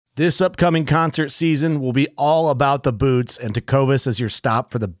This upcoming concert season will be all about the boots, and Tecovas is your stop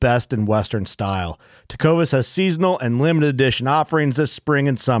for the best in Western style. Tecovas has seasonal and limited edition offerings this spring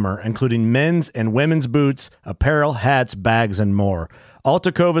and summer, including men's and women's boots, apparel, hats, bags, and more. All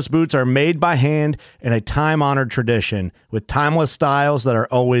Tecovas boots are made by hand in a time-honored tradition with timeless styles that are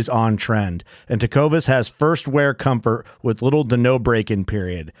always on trend. And Tecovas has first wear comfort with little to no break-in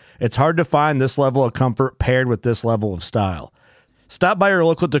period. It's hard to find this level of comfort paired with this level of style. Stop by your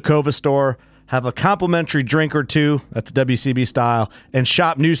local Tecovas store, have a complimentary drink or two, that's WCB style, and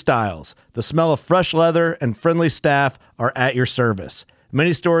shop new styles. The smell of fresh leather and friendly staff are at your service.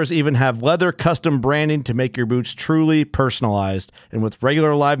 Many stores even have leather custom branding to make your boots truly personalized. And with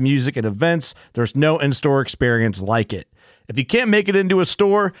regular live music and events, there's no in-store experience like it. If you can't make it into a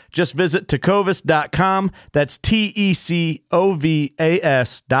store, just visit tecovas.com. That's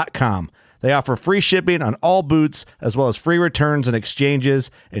TECOVAS.com. They offer free shipping on all boots, as well as free returns and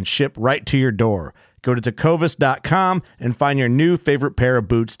exchanges, and ship right to your door. Go to tecovas.com and find your new favorite pair of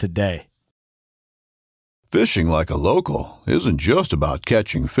boots today. Fishing like a local isn't just about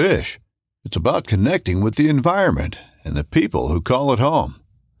catching fish. It's about connecting with the environment and the people who call it home.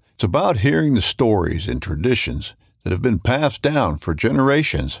 It's about hearing the stories and traditions that have been passed down for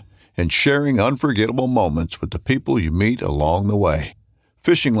generations and sharing unforgettable moments with the people you meet along the way.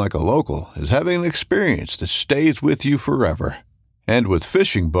 Fishing like a local is having an experience that stays with you forever. And with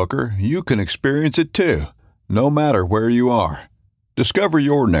Fishing Booker, you can experience it too, no matter where you are. Discover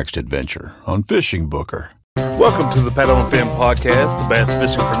your next adventure on Fishing Booker. Welcome to the Paddle and Fin Podcast, the Bass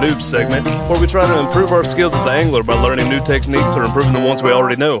Fishing for Noobs segment, where we try to improve our skills as an angler by learning new techniques or improving the ones we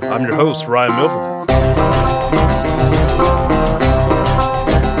already know. I'm your host, Ryan Milford.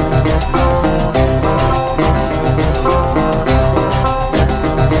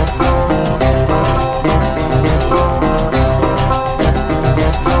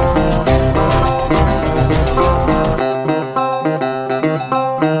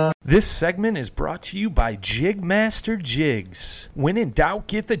 This segment is brought to you by Jigmaster Jigs. When in doubt,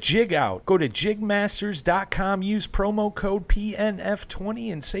 get the jig out. Go to jigmasters.com, use promo code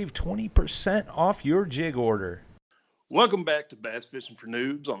PNF20 and save 20% off your jig order. Welcome back to Bass Fishing for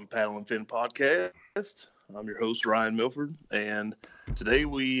Noobs on the Paddle and Fin Podcast. I'm your host, Ryan Milford, and today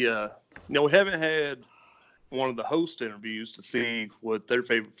we haven't had one of the host interviews to see what their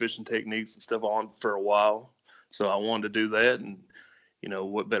favorite fishing techniques and stuff on for a while. So I wanted to do that, and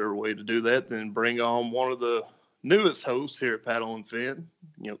what better way to do that than bring on one of the newest hosts here at Paddle and Fin.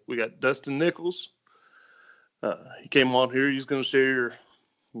 We got Dustin Nichols. He came on here. He's going to share,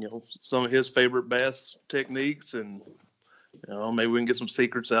 some of his favorite bass techniques, and maybe we can get some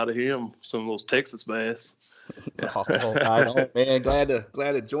secrets out of him. Some of those Texas bass. Right on, man. Glad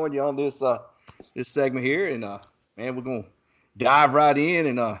to join you on this segment here, and man, we're going to dive right in,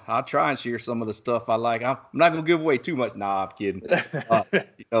 and I'll try and share some of the stuff I like. I'm not gonna give away too much. Nah, I'm kidding.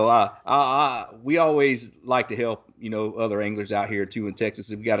 We always like to help other anglers out here too in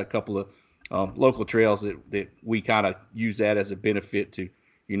Texas. We got a couple of local trails that we kind of use that as a benefit to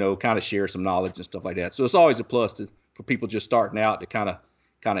kind of share some knowledge and stuff like that. So it's always a plus for people just starting out to kind of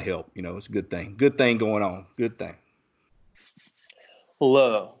help. It's a good thing going on. Good thing.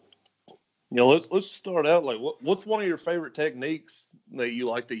 Well, let's start out. Like, what's one of your favorite techniques that you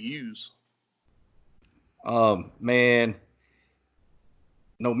like to use? Man,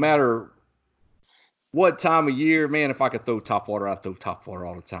 no matter what time of year, man, if I could throw top water, I'd throw top water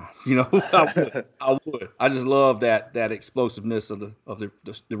all the time. I would. I just love that explosiveness of the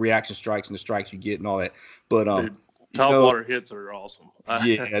reaction strikes and the strikes you get and all that. But dude, top water hits are awesome.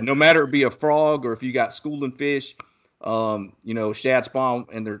 Yeah, no matter it be a frog or if you got schooling fish. Shad spawn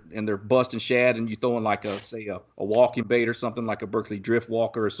and they're busting shad, and you throwing like a walking bait or something like a Berkeley drift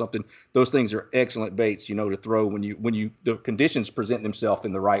walker or something. Those things are excellent baits, to throw when the conditions present themselves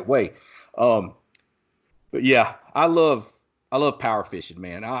in the right way. But yeah, I love power fishing,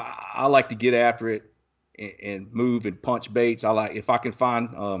 man. I like to get after it and move and punch baits. I like, if I can find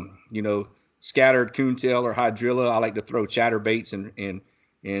scattered coontail or hydrilla, I like to throw chatter baits and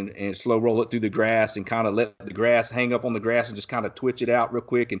slow roll it through the grass and kind of let the grass hang up on the grass and just kind of twitch it out real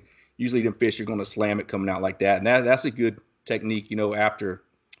quick. And usually them fish are going to slam it coming out like that. And that's a good technique, after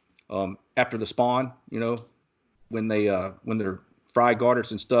the spawn, when they're fry garters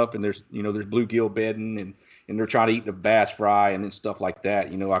and stuff, and there's bluegill bedding and they're trying to eat the bass fry and then stuff like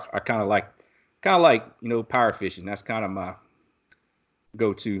that. I kind of like power fishing. That's kind of my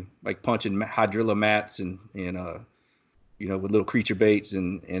go-to, like punching hydrilla mats and with little creature baits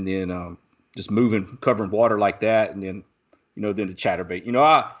and then just covering water like that. And then, then the chatterbait,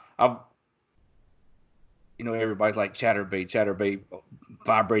 everybody's like chatterbait,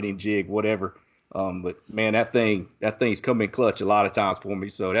 vibrating jig, whatever. But man, that thing's come in clutch a lot of times for me.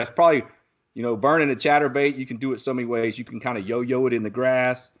 So that's probably, burning a chatterbait. You can do it so many ways. You can kind of yo-yo it in the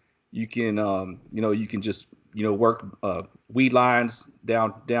grass. You can, you can just, work weed lines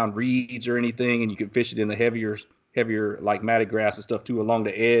down reeds or anything, and you can fish it in the heavier like matted grass and stuff too along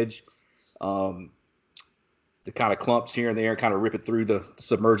the edge. The kind of clumps here and there, kind of rip it through the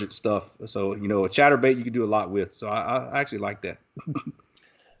submergent stuff. So, a chatterbait you can do a lot with. So I actually like that.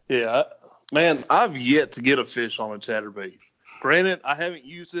 Yeah, man, I've yet to get a fish on a chatterbait. Granted, I haven't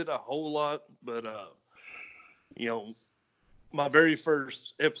used it a whole lot, but, my very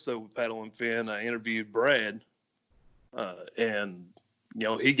first episode with Paddle and Fin, I interviewed Brad, and,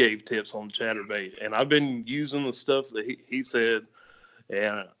 he gave tips on the chatterbait. And I've been using the stuff that he said.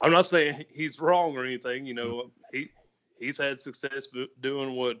 And I'm not saying he's wrong or anything. He's had success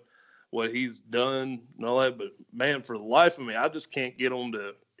doing what he's done and all that. But man, for the life of me, I just can't get him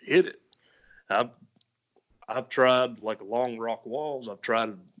to hit it. I've tried like along rock walls. I've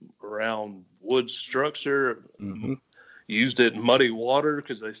tried around wood structure. Mm-hmm. Used it in muddy water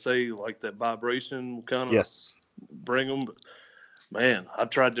because they say like that vibration will kind of bring them. But man, I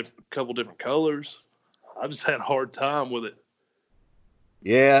tried a couple different colors. I just had a hard time with it.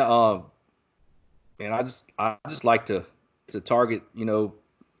 Yeah, and I just like to target, the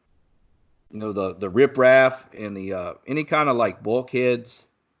riprap and the any kind of like bulkheads,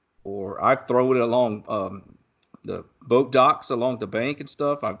 or I throw it along the boat docks along the bank and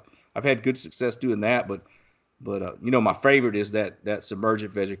stuff. I've had good success doing that, but my favorite is that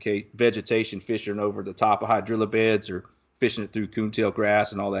submergent vegetation, fishing over the top of hydrilla beds or fishing it through coontail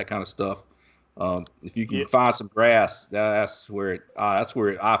grass and all that kind of stuff. If you can find some grass, that's where I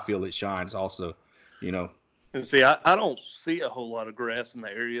feel it shines also, And see, I don't see a whole lot of grass in the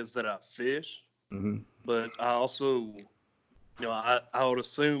areas that I fish, but I also, I would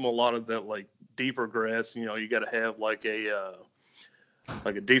assume a lot of that like deeper grass, you got to have like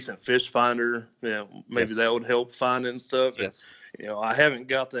a decent fish finder. Maybe that would help find it and stuff. Yes. And, I haven't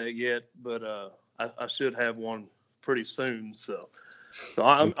got that yet, but I should have one pretty soon. So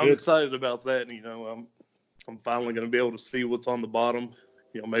I'm excited about that. I'm finally going to be able to see what's on the bottom.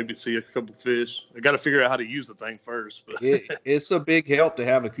 Maybe see a couple fish. I got to figure out how to use the thing first. But it's a big help to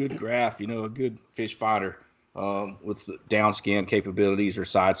have a good graph. A good fish finder with the down scan capabilities or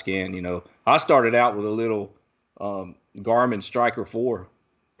side scan. I started out with a little Garmin Striker 4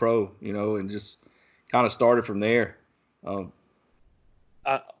 Pro. And just kind of started from there.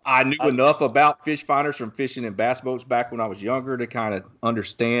 I knew enough about fish finders from fishing in bass boats back when I was younger to kind of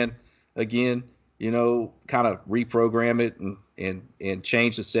understand again, kind of reprogram it and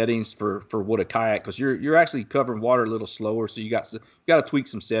change the settings for what a kayak, because you're actually covering water a little slower, so you got to tweak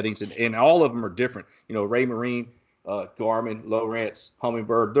some settings, and all of them are different. Ray Marine, Garmin, Lowrance,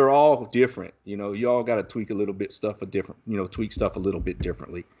 Humminbird, they're all different. You all got to tweak a little bit stuff tweak stuff a little bit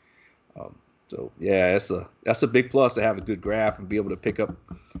differently. So yeah, that's a big plus to have a good graph and be able to pick up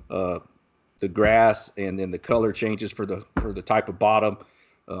the grass and then the color changes for the type of bottom,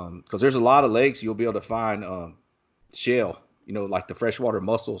 because there's a lot of lakes you'll be able to find shell, like the freshwater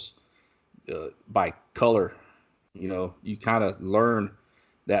mussels by color. You kind of learn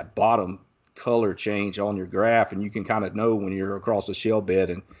that bottom color change on your graph, and you can kind of know when you're across a shell bed.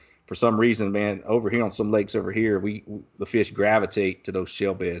 And for some reason, man, over here on some lakes over here, the fish gravitate to those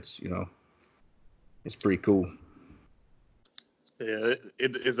shell beds. It's pretty cool. Yeah,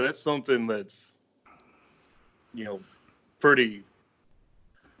 is that something that's, pretty,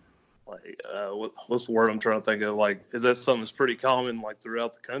 like, what's the word I'm trying to think of? Like, is that something that's pretty common, like,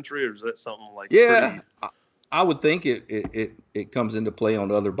 throughout the country, or is that something, like, pretty... I would think it comes into play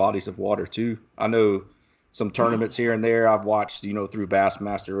on other bodies of water, too. I know some tournaments here and there I've watched, through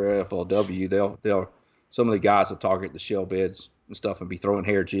Bassmaster or FLW, they'll some of the guys will target the shell beds and stuff and be throwing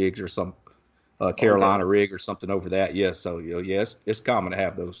hair jigs or some Carolina rig or something over that. Yeah, so it's common to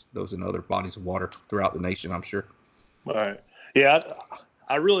have those in other bodies of water throughout the nation, I'm sure. All right. Yeah,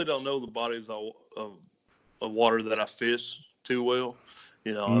 I really don't know the bodies of water that I fish too well.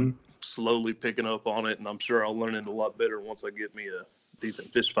 I'm slowly picking up on it, and I'm sure I'll learn it a lot better once I get me a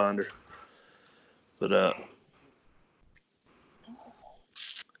decent fish finder. But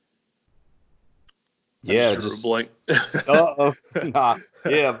just blank.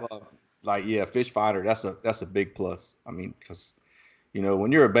 Fish finder, that's a big plus. I mean, because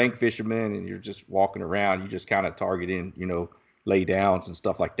when you're a bank fisherman and you're just walking around, you just kind of targeting lay downs and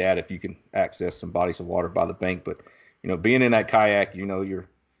stuff like that if you can access some bodies of water by the bank. But being in that kayak,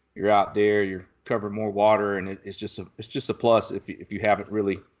 you're out there, you're covering more water, and it's just a plus if you haven't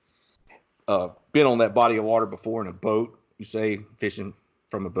really been on that body of water before in a boat, you say fishing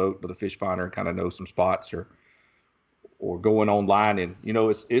from a boat with a fish finder and kind of know some spots, or going online, and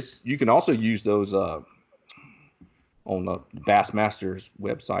it's you can also use those on the Bassmasters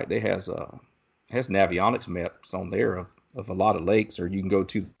website. They has Navionics maps on there of a lot of lakes, or you can go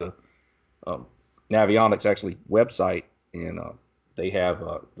to the Navionics actually website, and they have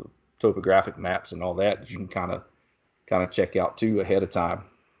the topographic maps and all that you can kind of check out too ahead of time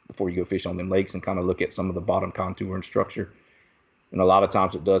before you go fish on them lakes, and kind of look at some of the bottom contour and structure. And a lot of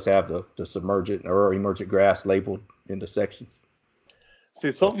times it does have the submergent or emergent grass labeled into sections.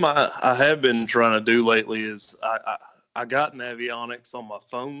 See, something I have been trying to do lately is I got Navionics on my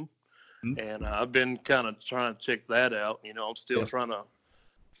phone, and I've been kind of trying to check that out. I'm still trying to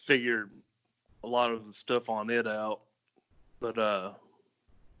figure a lot of the stuff on it out. But,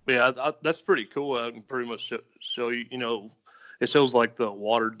 yeah, that's pretty cool. I can pretty much show you, it shows like the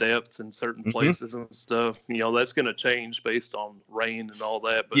water depth in certain places and stuff. That's going to change based on rain and all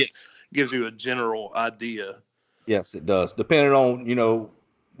that, but it gives you a general idea. Yes, it does. Depending on,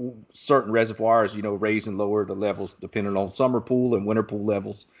 certain reservoirs, raise and lower the levels, depending on summer pool and winter pool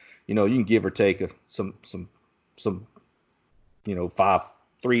levels. You can give or take some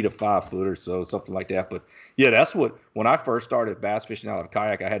 3 to 5 foot or so, something like that. But yeah, that's when I first started bass fishing out of a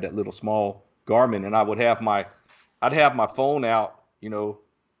kayak, I had that little small Garmin, and I'd have my phone out,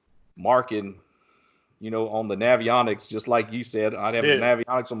 marking, on the Navionics, just like you said. I'd have the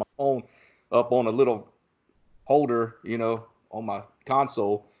Navionics on my phone up on a little holder, on my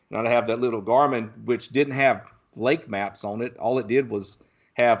console, and I'd have that little Garmin, which didn't have lake maps on it. All it did was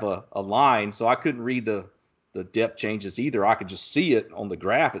have a line, so I couldn't read the depth changes either. I could just see it on the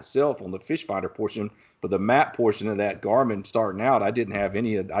graph itself on the fish finder portion, but the map portion of that Garmin starting out, I didn't have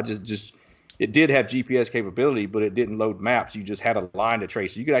any of. I just it did have GPS capability, but it didn't load maps. You just had a line to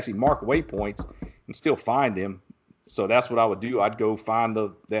trace. So you could actually mark waypoints and still find them. So that's what I would do. I'd go find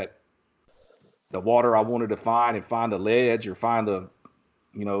the water I wanted to find, and find the ledge, or find the,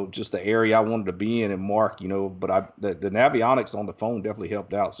 just the area I wanted to be in, and mark, but the Navionics on the phone definitely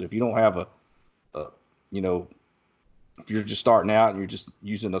helped out. So if you don't have if you're just starting out and you're just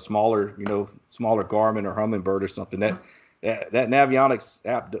using a smaller Garmin or Humminbird or something, that Navionics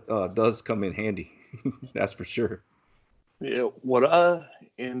app does come in handy. That's for sure. Yeah, what I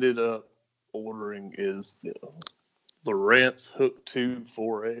ended up ordering is the Lowrance Hook 2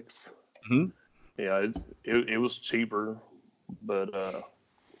 4X. Mm-hmm. Yeah, it was cheaper, but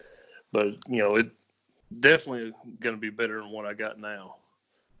it definitely going to be better than what I got now.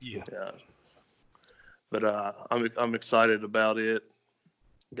 Yeah. But I'm excited about it.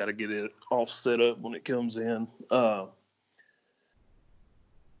 Got to get it all set up when it comes in. But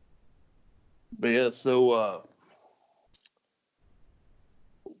yeah, so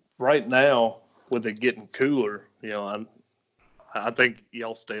right now with it getting cooler, I think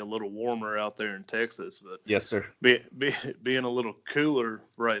y'all stay a little warmer out there in Texas, but yes, sir. Being a little cooler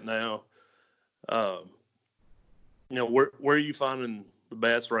right now, where are you finding the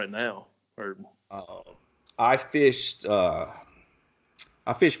bass right now? Or I fished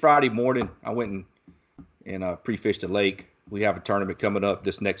Friday morning. I went and pre-fished a lake. We have a tournament coming up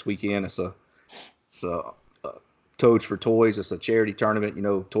this next weekend. It's a Toads for Toys. It's a charity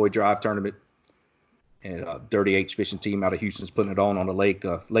tournament, toy drive tournament. And Dirty H fishing team out of Houston's putting it on the lake,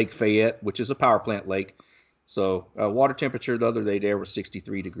 Lake Fayette, which is a power plant lake. So water temperature the other day there was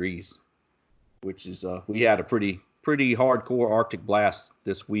 63 degrees, which is we had a pretty hardcore Arctic blast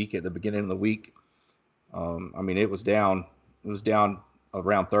this week at the beginning of the week. It was down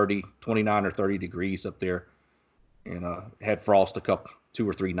around 29 or 30 degrees up there, and had frost 2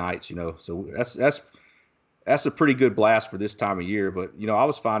 or 3 nights, so that's a pretty good blast for this time of year. But I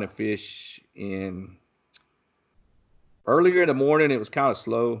was finding fish earlier in the morning. It was kind of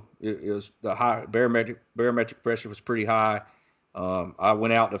slow. It was the high barometric pressure was pretty high. I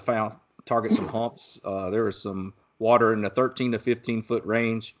went out to target some humps. There was some water in the 13 to 15 foot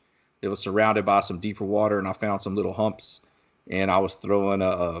range. It was surrounded by some deeper water, and I found some little humps, and I was throwing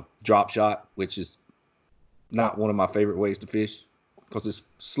a drop shot, which is not one of my favorite ways to fish because it's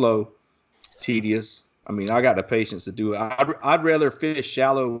slow, tedious. I got the patience to do it. I'd rather fish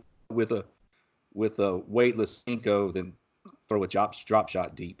shallow with a weightless Senko than throw a drop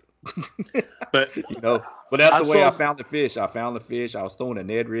shot deep. But that's the way I found the fish. I was throwing a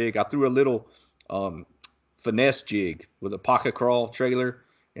Ned rig. I threw a little finesse jig with a pocket crawl trailer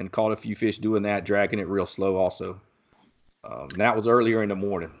and caught a few fish doing that, dragging it real slow also. That was earlier in the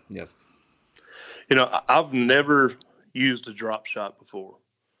morning. Yes. I've never used a drop shot before,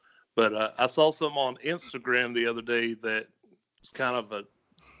 but I saw some on Instagram the other day that was kind of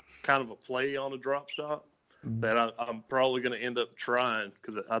kind of a play on a drop shot that I'm probably going to end up trying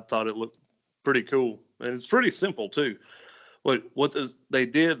because I thought it looked pretty cool. And it's pretty simple too. They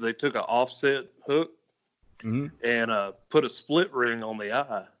did, they took an offset hook and put a split ring on the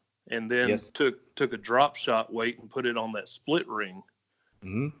eye, and then took a drop shot weight and put it on that split ring,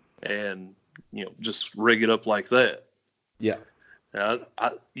 and just rig it up like that. Yeah.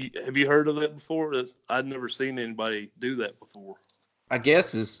 Have you heard of that before? I'd never seen anybody do that before. I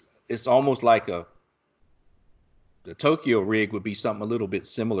guess it's almost like the Tokyo rig would be something a little bit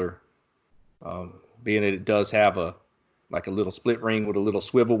similar, being that it does have a little split ring with a little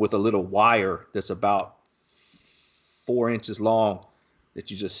swivel with a little wire that's about 4 inches long that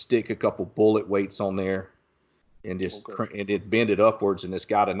you just stick a couple bullet weights on there and just and it bend it upwards, and it's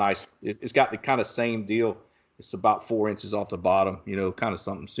got it's got the kind of same deal. It's about 4 inches off the bottom, kind of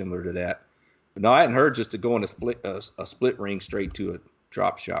something similar to that. But no, I hadn't heard just to go in a split ring straight to a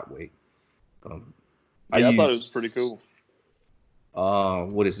drop shot weight. I thought it was pretty cool.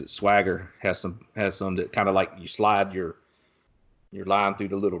 What is it? Swagger has some that kind of like you slide your line through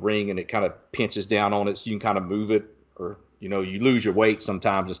the little ring and it kind of pinches down on it, so you can kind of move it, or you lose your weight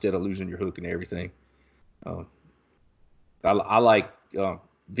sometimes instead of losing your hook and everything. I like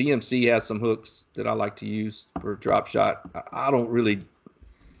VMC has some hooks that I like to use for drop shot. I don't really,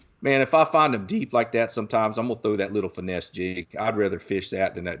 man, if I find them deep like that, sometimes I'm gonna throw that little finesse jig. I'd rather fish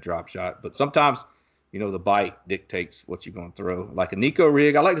that than that drop shot. But sometimes, the bite dictates what you're gonna throw. Like a Nico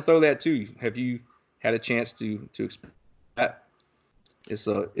rig, I like to throw that too. Have you had a chance to experience that? It's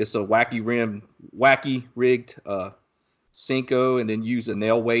a wacky rigged Cinco, and then use a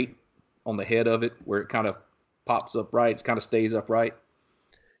nail weight on the head of it where it kind of pops upright, it kind of stays upright.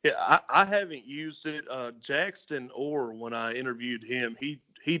 Yeah, I haven't used it. Jackson Orr, when I interviewed him,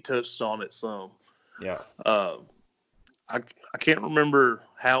 he touched on it some. Yeah. I can't remember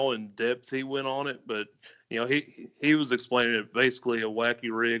how in depth he went on it, but he was explaining it basically a wacky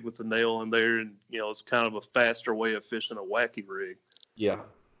rig with the nail in there, and it's kind of a faster way of fishing a wacky rig. Yeah,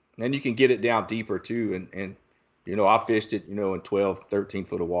 and you can get it down deeper too, and I fished it in 12, 13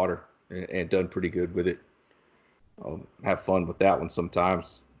 foot of water and done pretty good with it. Have fun with that one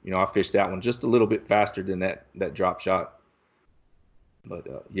sometimes. I fished that one just a little bit faster than that drop shot. But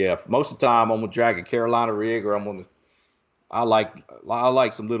most of the time I'm gonna drag a Carolina rig, or I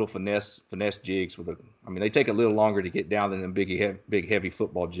like some little finesse jigs they take a little longer to get down than them big heavy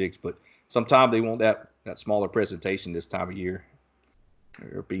football jigs, but sometimes they want that smaller presentation this time of year.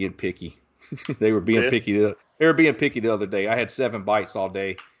 They're being picky. They were being picky. They were being picky the other day. I had 7 bites all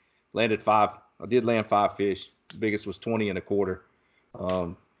day, landed 5. I did land 5 fish. The biggest was 20 and a quarter.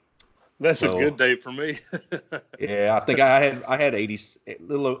 That's a good day for me. Yeah, I think I had 80.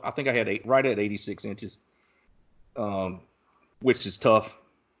 I think I had right at 86 inches, which is tough.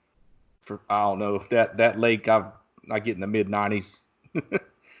 I don't know, that lake I get in the mid 90s.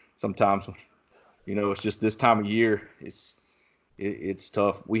 Sometimes, it's just this time of year. It's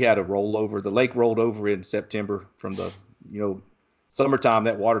tough. We had a rollover. The lake rolled over in September from the summertime.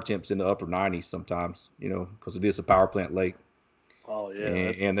 That water temp's in the upper 90s sometimes. Because it is a power plant lake. Oh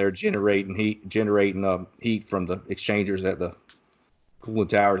yeah, and they're generating heat from the exchangers at the cooling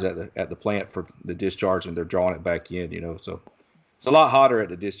towers at the plant for the discharge, and they're drawing it back in. So it's a lot hotter at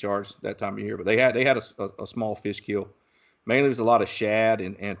the discharge that time of year. But they had a small fish kill. Mainly, there's a lot of shad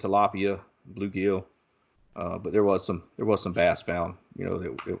and tilapia, bluegill, but there was some bass found.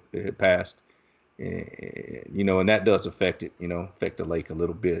 That it had passed, and that does affect it. Affect the lake a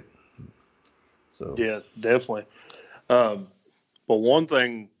little bit. So yeah, definitely. But one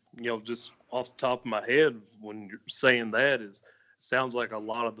thing, just off the top of my head, when you're saying that, is it sounds like a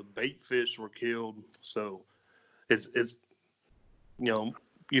lot of the bait fish were killed. So it's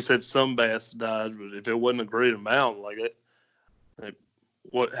you said some bass died, but if it wasn't a great amount like that,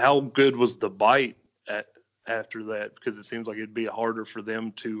 how good was the bite after that? Because it seems like it'd be harder for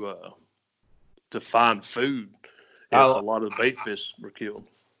them to find food if a lot of bait fish were killed.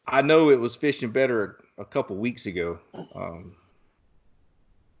 I know it was fishing better a couple weeks ago.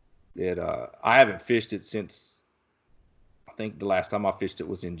 I haven't fished it since, I think the last time I fished it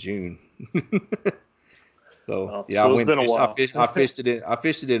was in June. So it's been a while. I fished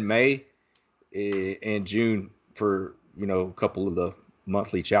it in May and June for a couple of the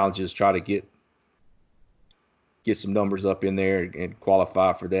monthly challenges, try to get some numbers up in there and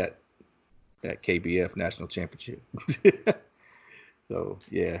qualify for that KBF national championship. So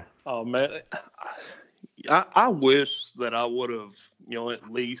yeah. Oh man, I wish that I would have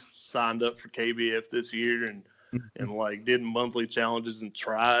at least signed up for KBF this year and did monthly challenges and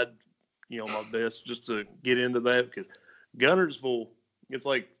tried my best just to get into that, because Gunnersville, it's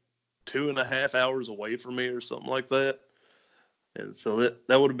like 2.5 hours away from me or something like that. And so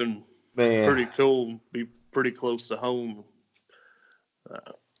that would have been pretty cool. Be pretty close to home.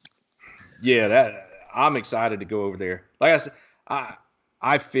 I'm excited to go over there. Like I said,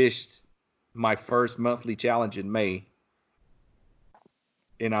 I fished my first monthly challenge in May,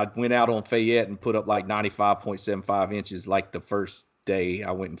 and I went out on Fayette and put up like 95.75 inches like the first day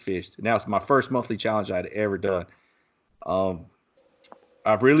I went and fished. And that was my first monthly challenge I'd ever done.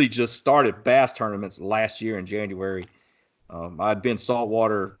 I've really just started bass tournaments last year in January. I'd been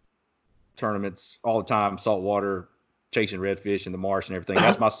saltwater tournaments all the time, saltwater, chasing redfish in the marsh and everything.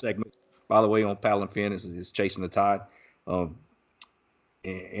 That's my segment, by the way, on Paddle and Fin is chasing the tide.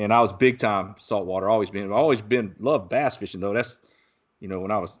 And I was big time saltwater, always been, loved bass fishing though. That's,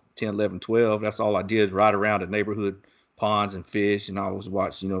 when I was 10, 11, 12, that's all I did, ride around the neighborhood ponds and fish. And I always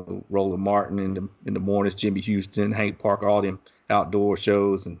watch, Roland Martin in the mornings, Jimmy Houston, Hank Parker, all them outdoor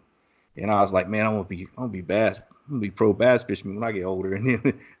shows. And I was like, man, I want to be pro bass fisherman when I get older. And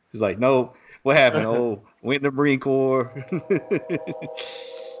then it's like, no, what happened? Went in the Marine Corps,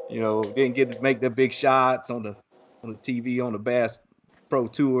 didn't get to make the big shots on the TV, on the Bass Pro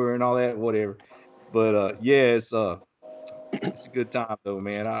Tour and all that, whatever. But it's a good time though,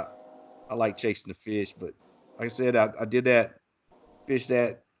 man. I like chasing the fish, but like I said, I did fish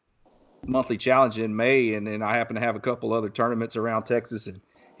that monthly challenge in May, and then I happened to have a couple other tournaments around Texas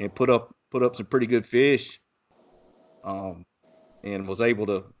and put up some pretty good fish, and was able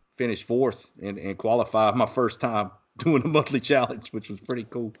to finish fourth and qualify my first time doing a monthly challenge, which was pretty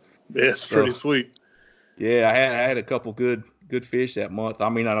cool. Yeah, it's pretty sweet. Yeah, I had a couple good fish that month. I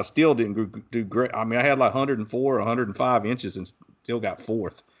mean, I still didn't do great. I mean, I had like 104 or 105 inches and still got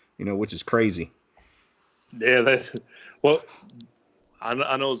fourth, which is crazy. Yeah, I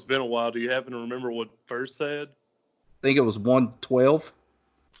know it's been a while. Do you happen to remember what first had? I think it was 112.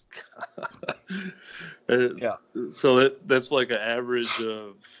 Yeah. So that's like an average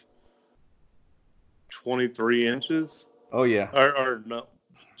of 23 inches. Oh yeah. Or no,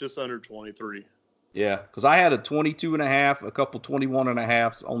 just under 23. Yeah, because I had a 22 and a half, a couple 21 and a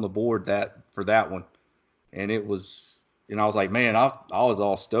halves on the board for that one, and it was, I was like, man, I was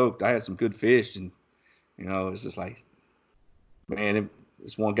all stoked. I had some good fish, and it's just like, man,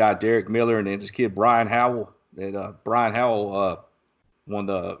 this one guy Derek Miller and then this kid Brian Howell. Brian Howell won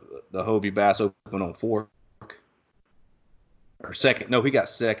the Hobie Bass Open on Fork or second. No, he got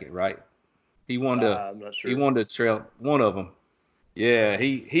second, right? He won I'm not sure. He won the trail, one of them. Yeah,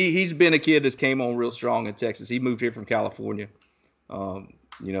 he's been a kid that's came on real strong in Texas. He moved here from California.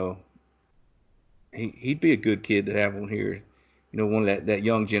 He'd be a good kid to have on here. One of that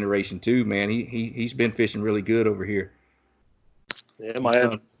young generation too, man. He's been fishing really good over here. Yeah, might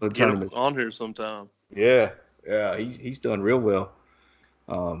have to get him on here sometime. Yeah, he's done real well.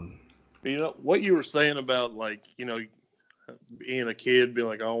 What you were saying about being a kid, being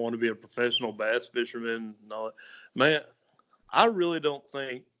like, I want to be a professional bass fisherman and all that. Man, I really don't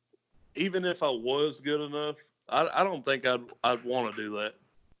think, even if I was good enough, I don't think I'd want to do that.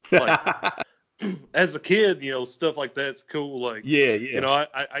 Like, as a kid, stuff like that's cool. Like,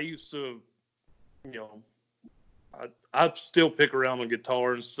 I used to, I still pick around on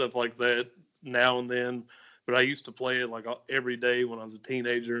guitar and stuff like that now and then, but I used to play it like every day when I was a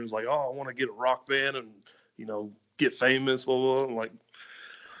teenager. And it's like, I want to get a rock band and, get famous, blah, blah, blah.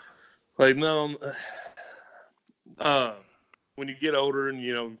 Like, no, when you get older and,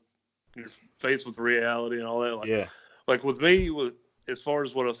 you're faced with reality and all that, like with me, as far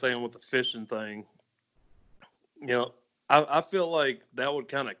as what I was saying with the fishing thing, I feel like that would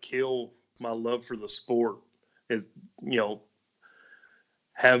kind of kill my love for the sport is,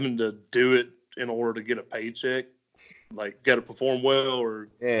 having to do it in order to get a paycheck. Like, got to perform well or,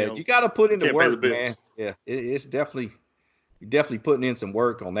 you got to put in the work, man. Yeah, it's definitely putting in some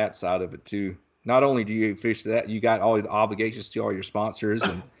work on that side of it too. Not only do you fish that, you got all the obligations to all your sponsors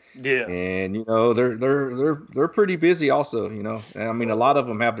and and they're pretty busy also, and I mean a lot of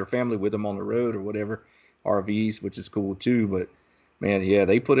them have their family with them on the road or whatever, RVs, which is cool too. But man,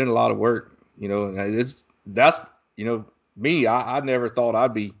 they put in a lot of work, and that's me. I never thought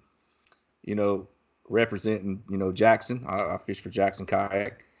I'd be, representing Jackson. I fished for Jackson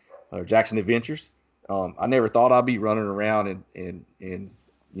Kayak or Jackson Adventures. I never thought I'd be running around and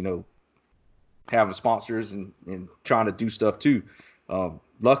having sponsors and trying to do stuff too.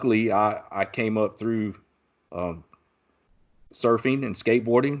 Luckily, I came up through surfing and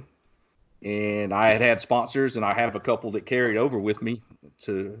skateboarding, and I had sponsors, and I have a couple that carried over with me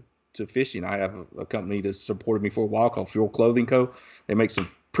to fishing. I have a company that supported me for a while called Fuel Clothing Co. They make some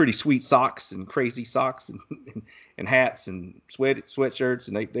pretty sweet socks and crazy socks and hats and sweatshirts,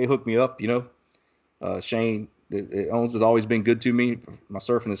 and they hook me up. Shane that owns has always been good to me for my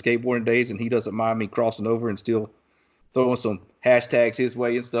surfing and skateboarding days, and he doesn't mind me crossing over and still throwing some hashtags his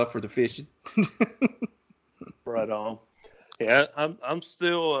way and stuff for the fishing. Right on. Yeah, I'm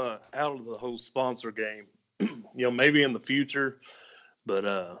still out of the whole sponsor game. Maybe in the future, but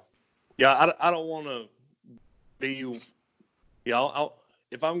yeah, I don't want to be. Yeah, I'll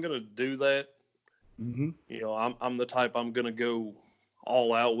if I'm gonna do that, I'm the type I'm gonna go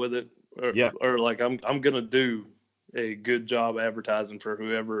all out with it, or like I'm gonna do a good job advertising for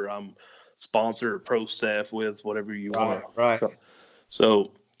whoever I'm sponsor or pro staff with, whatever you want. Right.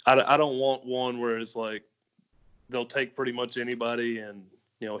 So I don't want one where it's like they'll take pretty much anybody and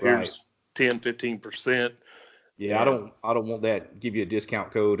here's 10-15%. Yeah, I don't want that. Give you a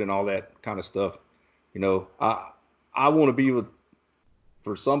discount code and all that kind of stuff. I want to be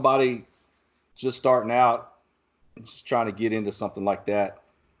for somebody just starting out and just trying to get into something like that.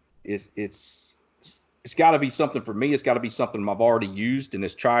 It's got to be something for me. It's got to be something I've already used and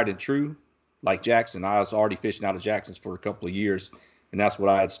it's tried and true. Like Jackson, I was already fishing out of Jackson's for a couple of years, and that's what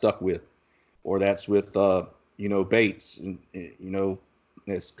I had stuck with. Or that's with baits, and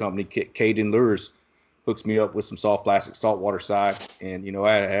this company Caden Lures hooks me up with some soft plastic saltwater side, and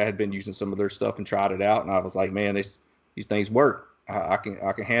I had been using some of their stuff and tried it out, and I was like, man, these things work. I can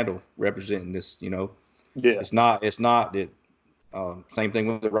handle representing this. Yeah. It's not that. Same thing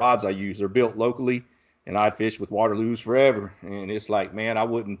with the rods I use. They're built locally, and I fish with Waterloos forever, and it's like, man, I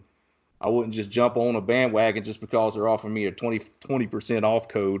wouldn't just jump on a bandwagon just because they're offering me a 20% off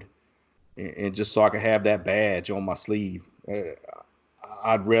code, and just so I can have that badge on my sleeve.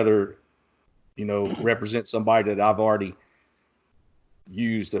 I'd rather, represent somebody that I've already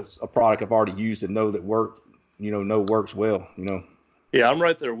used, a product I've already used and know that works well. Yeah, I'm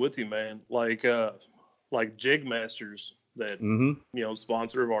right there with you, man. Like Jig Masters that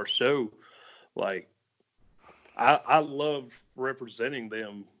sponsor of our show. Like I love representing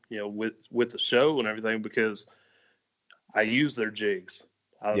them, with the show and everything because I use their jigs.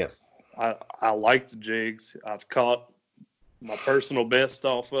 Yes. I like the jigs. I've caught my personal best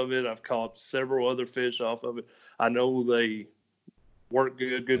off of it. I've caught several other fish off of it. I know they work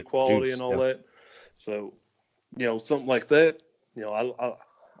good quality and all that. So, something like that,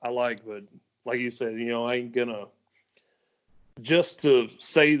 I like, but like you said, I ain't gonna just to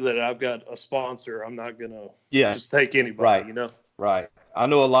say that I've got a sponsor. I'm not gonna just take anybody, Right. I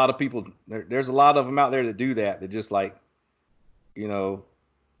know a lot of people, there's a lot of them out there that do that. They're just like,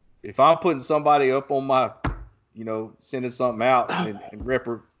 if I'm putting somebody up on my, sending something out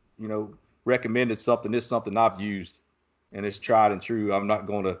and recommended something, it's something I've used and it's tried and true. I'm not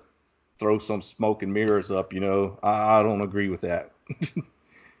going to throw some smoke and mirrors up, I don't agree with that.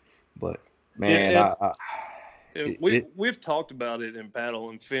 But man, we've talked about it in Paddle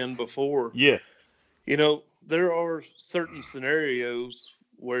and Fin before. Yeah. There are certain scenarios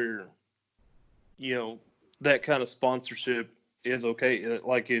where, that kind of sponsorship is okay.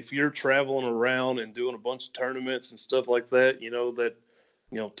 Like if you're traveling around and doing a bunch of tournaments and stuff like that, that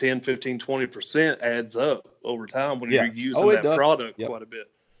 10, 15, 20% adds up over time when you're using that product quite a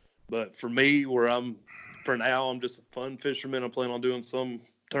bit. But for me, for now, I'm just a fun fisherman. I'm planning on doing some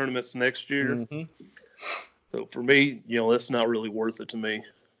tournaments next year. Mm-hmm. So for me, that's not really worth it to me.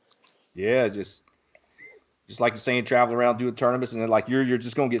 Yeah, just like you're saying, travel around doing tournaments, and then like you're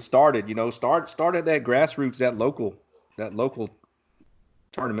just gonna get started. Start at that grassroots, that local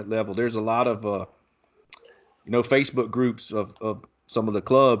tournament level. There's a lot of Facebook groups of some of the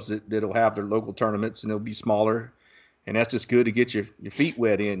clubs that'll have their local tournaments, and they'll be smaller, and that's just good to get your feet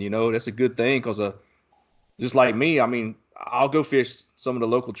wet in. That's a good thing because just like me, I mean, I'll go fish some of the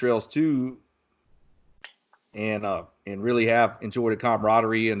local trails too, and really enjoy the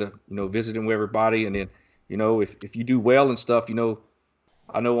camaraderie and visiting with everybody, and then if you do well and stuff,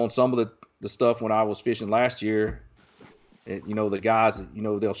 I know on some of the stuff when I was fishing last year, the guys,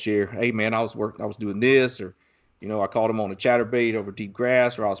 they'll share, hey man, I was doing this, or I caught them on a chatterbait over deep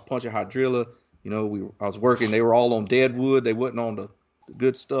grass, or I was punching hydrilla, I was working, they were all on dead wood, they wasn't on the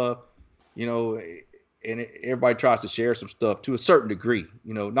good stuff, and everybody tries to share some stuff to a certain degree.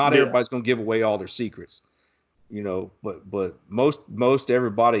 Not everybody's going to give away all their secrets, but most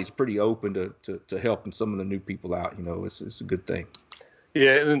everybody's pretty open to helping some of the new people out. It's a good thing.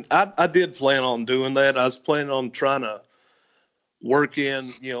 Yeah, and I did plan on doing that. I was planning on trying to work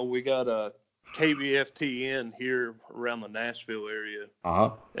in, we got a KBFTN here around the Nashville area.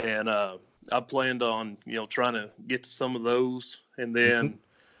 Uh-huh. And I planned on, trying to get to some of those. And then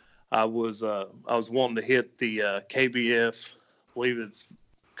I was wanting to hit the KBF, I believe it's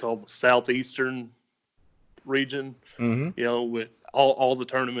called the Southeastern region. Mm-hmm. You know, with all the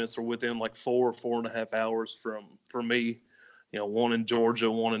tournaments are within like 4.5 hours from me. You know, one in Georgia,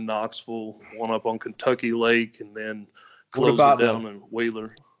 one in Knoxville, one up on Kentucky Lake, and then close it down in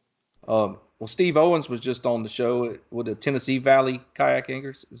Wheeler. Well, Steve Owens was just on the show with the Tennessee Valley Kayak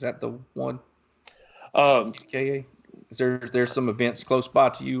Anglers. Is that the one? TKA? Is there's some events close by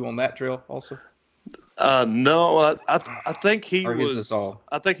to you on that trail also? No, I think he was.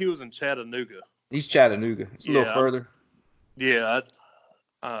 I think he was in Chattanooga. He's Chattanooga. It's a little further. Yeah,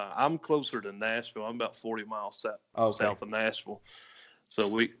 I'm closer to Nashville. I'm about 40 miles south of Nashville.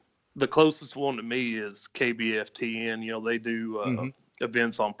 So the closest one to me is KBFTN. You know, they do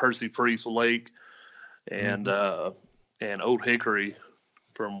events on Percy Priest Lake and Old Hickory.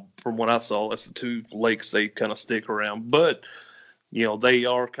 From what I saw, that's the two lakes they kind of stick around. But you know, they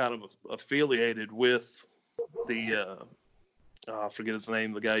are kind of affiliated with the I forget his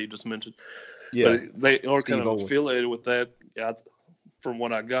name, the guy you just mentioned. Yeah, but they are Steve kind of Owens. Affiliated with that. From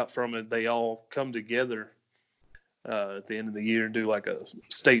what I got from it, they all come together at the end of the year and do like a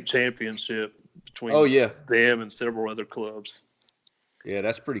state championship between them and several other clubs. Yeah,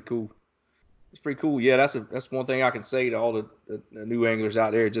 that's pretty cool. It's pretty cool. Yeah, that's one thing I can say to all the new anglers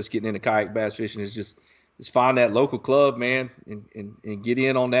out there just getting into kayak bass fishing is just find that local club, man, and get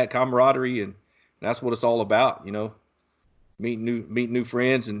in on that camaraderie, and that's what it's all about, you know. Meet new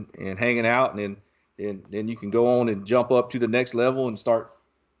friends and hanging out, and then you can go on and jump up to the next level and start,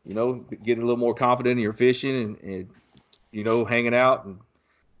 you know, getting a little more confident in your fishing and you know, hanging out, and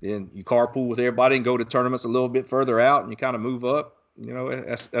then you carpool with everybody and go to tournaments a little bit further out, and you kind of move up. You know,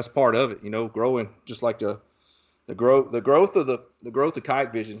 that's part of it. You know, growing just like the growth of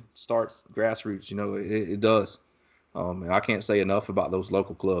kayak vision starts grassroots. You know, it does. And I can't say enough about those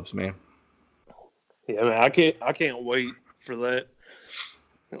local clubs, man. Yeah, man, I can't wait for that.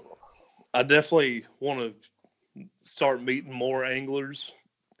 I definitely want to start meeting more anglers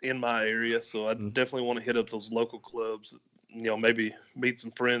in my area, so I definitely want to hit up those local clubs. You know, maybe meet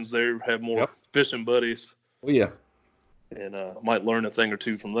some friends there, have more fishing buddies. Oh yeah. And might learn a thing or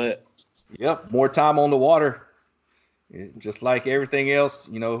two from that. Yep, more time on the water. Just like everything else,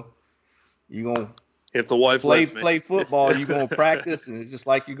 you know, you're going to if the wife play football, you're going to practice, and it's just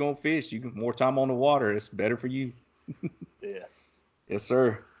like you're going to fish. You get more time on the water. It's better for you. Yeah. Yes,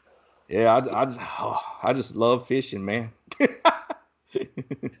 sir. Yeah, I just love fishing, man.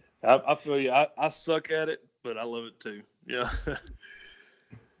 I feel you. I suck at it, but I love it too. Yeah.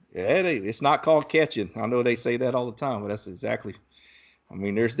 Yeah, it's not called catching. I know they say that all the time, but that's exactly. I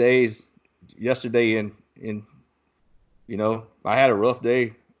mean, there's days. Yesterday in you know, I had a rough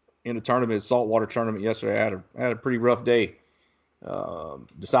day in the tournament, saltwater tournament yesterday. I had a pretty rough day.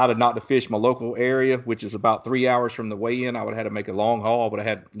 Decided not to fish my local area, which is about 3 hours from the weigh-in. I would have had to make a long haul, but I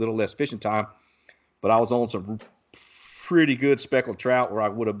had a little less fishing time. But I was on some pretty good speckled trout where I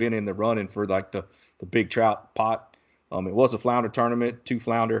would have been in the running for like the big trout pot. It was a flounder tournament, 2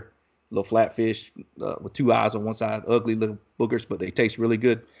 flounder, little flat fish with 2 eyes on one side, ugly little boogers, but they taste really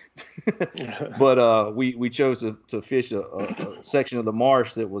good. But we chose to fish a section of the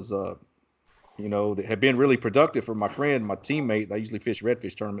marsh that was, you know, that had been really productive for my friend, my teammate I usually fish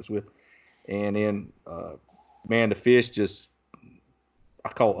redfish tournaments with. And then, man, the fish just, I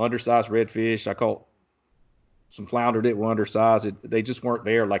caught undersized redfish. I caught some flounder that were undersized. They just weren't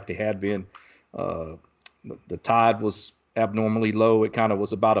there like they had been. The tide was abnormally low. It kind of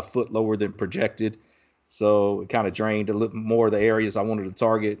was about a foot lower than projected. So it kind of drained a little more of the areas I wanted to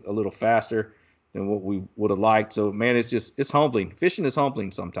target a little faster than what we would have liked. So, man, it's humbling. Fishing is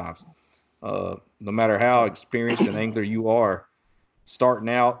humbling sometimes. No matter how experienced an angler you are, starting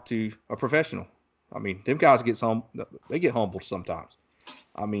out to a professional. I mean, them guys they get humbled sometimes.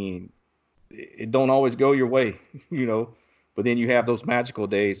 I mean, it don't always go your way, you know. But then you have those magical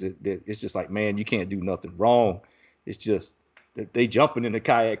days that it's just like, man, you can't do nothing wrong. It's just they jumping in the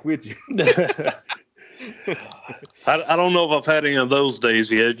kayak with you. I don't know if I've had any of those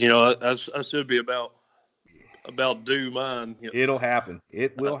days yet. You know, I should be about due mine. You know. It'll happen.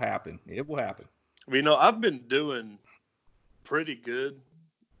 It will happen. It will happen. You know, I've been doing pretty good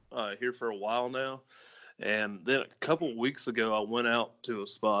here for a while now. And then a couple of weeks ago, I went out to a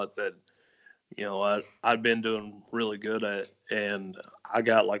spot that, you know, I'd been doing really good at, and I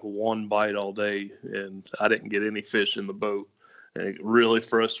got like one bite all day, and I didn't get any fish in the boat, and it really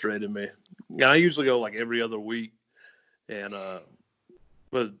frustrated me. And I usually go like every other week, and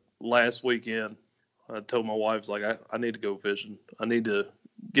but last weekend, I told my wife, like, I need to go fishing. I need to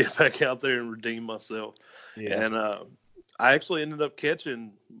get back out there and redeem myself. Yeah. And I actually ended up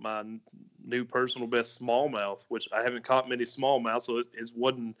catching my new personal best smallmouth, which I haven't caught many smallmouth, so it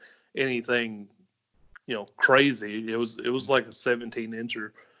wasn't anything, crazy. It was like a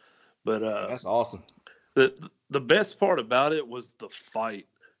 17-incher. But That's awesome. The best part about it was the fight,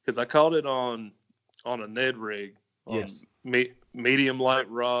 because I caught it on a Ned rig, on medium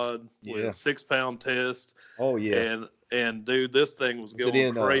light rod with 6-pound test. Oh yeah. And dude, this thing was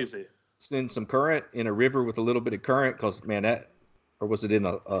going crazy. It's in some current in a river with a little bit of current, because man, or was it in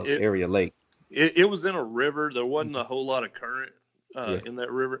a area lake? It was in a river. There wasn't a whole lot of current in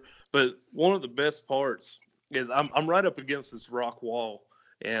that river. But one of the best parts is I'm right up against this rock wall,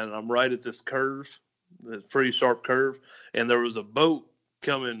 and I'm right at this curve, this pretty sharp curve, and there was a boat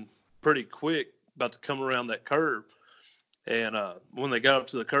coming pretty quick, about to come around that curve. And when they got up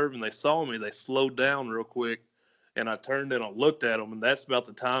to the curve and they saw me, they slowed down real quick. And I turned and I looked at him, and that's about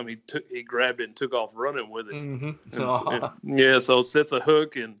the time he grabbed it and took off running with it. Mm-hmm. So set the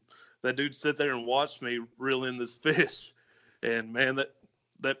hook, and that dude sit there and watched me reel in this fish. And man, that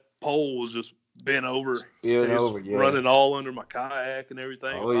pole was just bent over, running all under my kayak and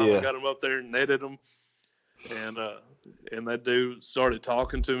everything. I got him up there and netted him, and that dude started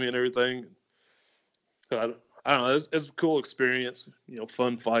talking to me and everything. I don't know. It's a cool experience,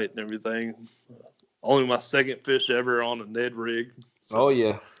 fun fight and everything. Only my second fish ever on a Ned rig. So. Oh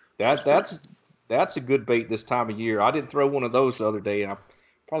yeah, that's a good bait this time of year. I didn't throw one of those the other day, and I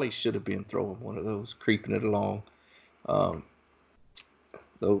probably should have been throwing one of those, creeping it along.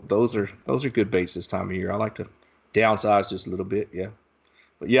 Those are good baits this time of year. I like to downsize just a little bit, yeah.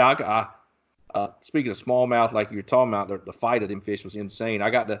 But yeah, I speaking of smallmouth, like you were talking about, the fight of them fish was insane.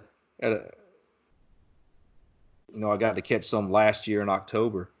 I got to catch some last year in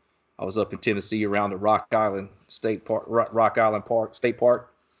October. I was up in Tennessee around the Rock Island State Park, around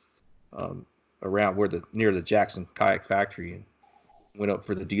near the Jackson Kayak Factory, and went up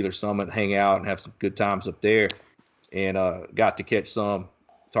for the dealer summit, hang out, and have some good times up there, and got to catch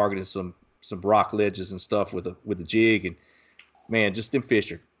targeted some rock ledges and stuff with a jig, and man, just them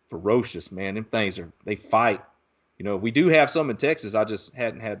fish are ferocious, man. Them things they fight. We do have some in Texas. I just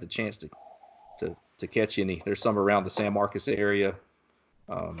hadn't had the chance to catch any. There's some around the San Marcos area.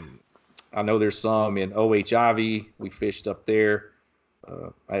 I know there's some in OHIV. We fished up there.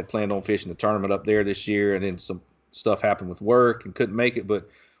 I had planned on fishing the tournament up there this year, and then some stuff happened with work and couldn't make it. But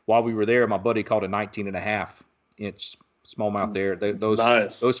while we were there, my buddy caught a 19.5-inch smallmouth there.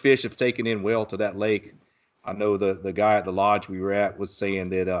 Those fish have taken in well to that lake. I know the guy at the lodge we were at was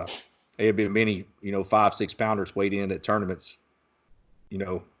saying that there had been many 5-6 pounders weighed in at tournaments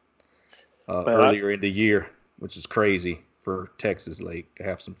earlier in the year, which is crazy for Texas lake to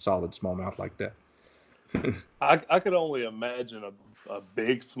have some solid smallmouth like that. I could only imagine a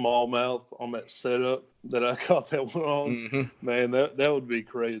big smallmouth on that setup that I caught that one on. Mm-hmm. Man, that would be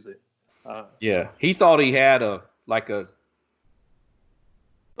crazy. Yeah, he thought he had a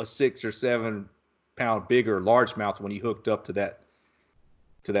 6 or 7 pound bigger largemouth when he hooked up to that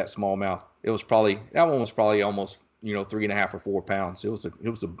smallmouth. That one was probably almost 3.5 or 4 pounds. It was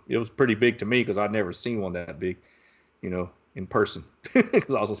pretty big to me, because I'd never seen one that big, in person.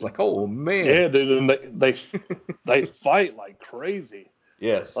 Because I was just like, oh man. Yeah, dude, and they fight like crazy.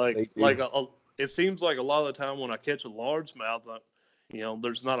 Yes, it seems like a lot of the time when I catch a largemouth,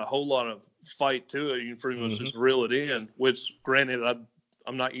 there's not a whole lot of fight to it. You can pretty much just reel it in. Which, granted,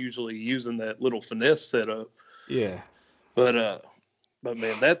 I'm not usually using that little finesse setup. Yeah. But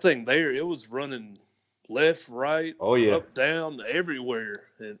man, that thing there, it was running left, right, up, down, everywhere.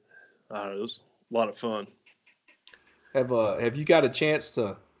 It was a lot of fun. Have you got a chance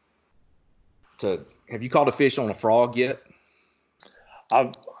to have you caught a fish on a frog yet?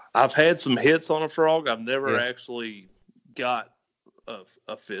 I've had some hits on a frog. I've never actually got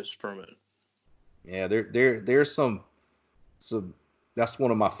a fish from it. Yeah, there's some. That's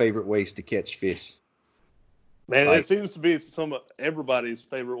one of my favorite ways to catch fish. Man, it seems to be everybody's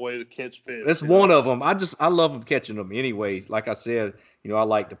favorite way to catch fish. It's one of them. I love them catching them anyway. Like I said, I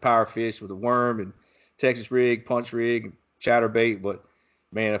like to power fish with a worm and Texas rig, punch rig, chatterbait. But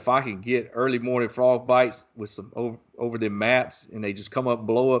man, if I can get early morning frog bites with some over them mats and they just come up and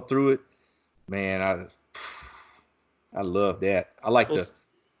blow up through it, man, I love that. I like the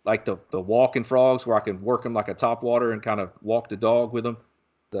walking frogs where I can work them like a topwater and kind of walk the dog with them.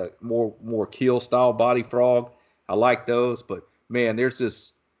 The more keel style body frog, I like those. But man, there's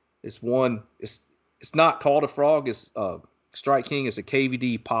this one. It's not called a frog. It's Strike King. It's a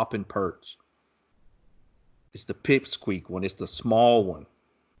KVD popping perch. It's the pipsqueak one. It's the small one.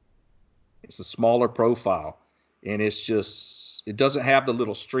 It's a smaller profile, and it doesn't have the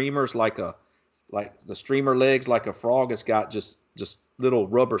little streamers like the streamer legs like a frog. It's got just just little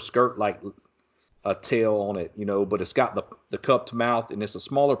rubber skirt like a tail on it, but it's got the cupped mouth, and it's a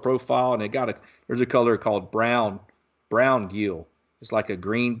smaller profile, and there's a color called brown gill. It's like a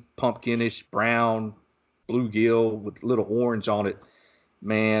green pumpkinish brown bluegill with little orange on it.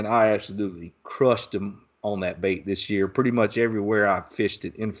 Man, I absolutely crushed them on that bait this year. Pretty much everywhere I fished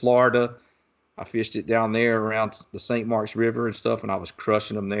it. In Florida, I fished it down there around the St. Mark's River and stuff, and I was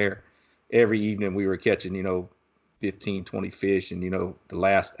crushing them there. Every evening we were catching, 15, 20 fish, and, the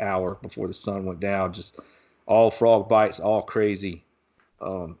last hour before the sun went down, just all frog bites, all crazy.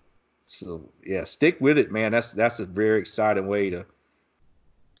 So, yeah, stick with it, man. That's a very exciting way to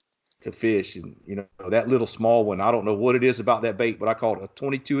fish. And, that little small one, I don't know what it is about that bait, but I caught a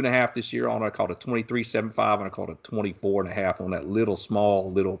 22.5 this year on it. I caught a 23.75, and I caught a 24.5 on that little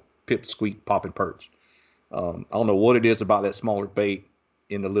small little pipsqueak popping perch. I don't know what it is about that smaller bait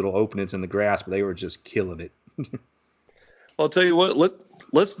in the little openings in the grass, but they were just killing it. Well, I'll tell you what,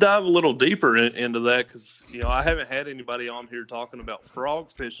 let's dive a little deeper into that, because I haven't had anybody on here talking about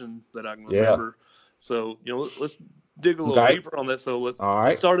frog fishing that I can remember. Yeah. So let's dig a little deeper on that. So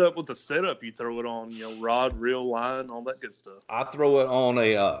let's start up with the setup you throw it on. Rod, reel, line, all that good stuff. I throw it on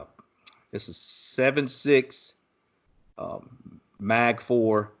a it's a 7.6 Mag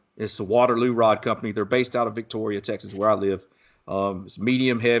 4. It's a Waterloo Rod Company. They're based out of Victoria, Texas, where I live. It's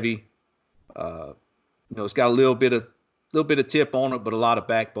medium heavy. It's got a little bit of tip on it, but a lot of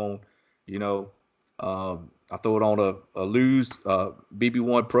backbone. I throw it on a Lew's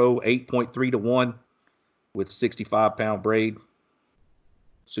BB1 Pro 8.3 to 1 with 65-pound braid,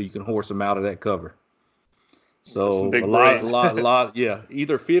 so you can horse them out of that cover. So a lot, yeah,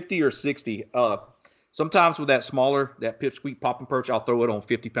 either 50 or 60. Sometimes with that pipsqueak popping perch, I'll throw it on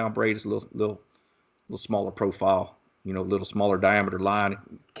 50-pound braid. It's a little smaller profile, little smaller diameter line.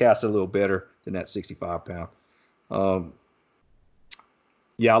 Cast a little better than that 65-pound.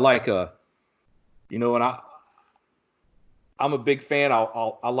 Yeah, I like and I'm a big fan.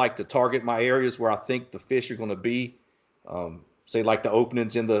 I like to target my areas where I think the fish are going to be. Say like the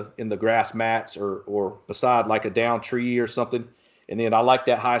openings in the grass mats or beside like a down tree or something. And then I like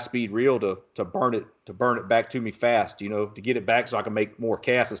that high speed reel to burn it back to me fast, to get it back so I can make more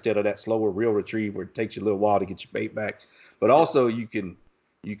casts instead of that slower reel retrieve where it takes you a little while to get your bait back. But also you can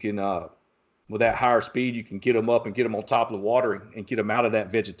with that higher speed, you can get them up and get them on top of the water and get them out of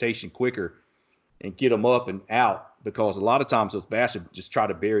that vegetation quicker and get them up and out, because a lot of times those bass just try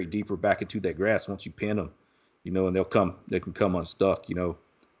to bury deeper back into that grass once you pin them, and they can come unstuck,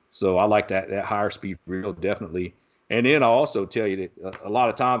 So I like that higher speed reel, definitely. And then I'll also tell you that a lot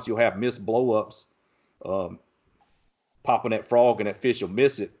of times you'll have missed blow-ups, popping that frog and that fish will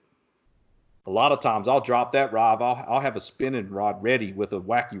miss it. A lot of times I'll drop that rod. I'll have a spinning rod ready with a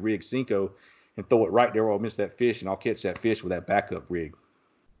wacky rig Cinco and throw it right there where I'll miss that fish, and I'll catch that fish with that backup rig.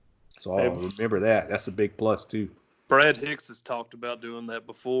 So I'll remember that. That's a big plus too. Brad Hicks has talked about doing that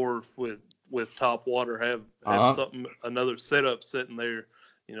before with top water. Have another setup sitting there.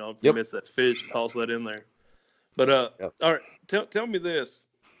 If you miss that fish, toss that in there. But all right, tell me this.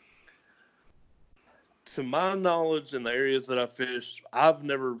 To my knowledge, in the areas that I fish, I've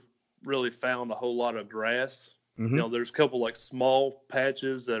never really found a whole lot of grass. Mm-hmm. There's a couple like small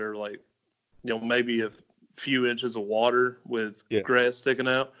patches that are like, maybe a few inches of water with grass sticking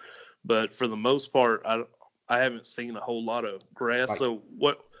out. But for the most part, I haven't seen a whole lot of grass. So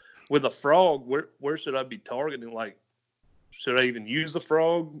what with a frog, where should I be targeting? Like, should I even use a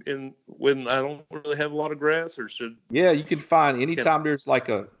frog when I don't really have a lot of grass, or should? Yeah, you can find anytime there's like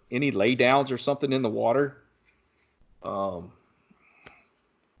any lay downs or something in the water. Do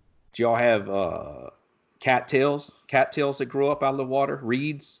y'all have cattails that grow up out of the water?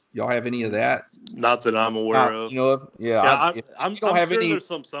 Reeds? Y'all have any of that? Not that I'm aware of. I'm sure there's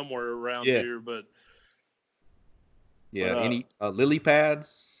some somewhere around here, but any lily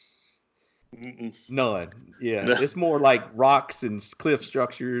pads? Mm-mm. None. Yeah, no. It's more like rocks and cliff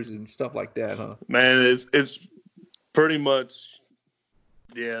structures and stuff like that, huh? Man, it's pretty much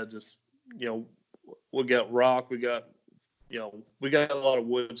just we got rock, we got a lot of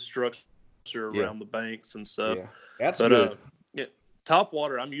wood structure around the banks and stuff. Yeah, that's good. Top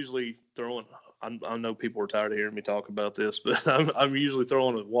water, I'm usually throwing. I know people are tired of hearing me talk about this, but I'm usually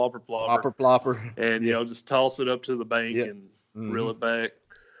throwing a whopper plopper, and just toss it up to the bank and reel it back.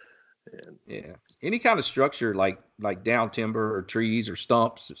 And any kind of structure like down timber or trees or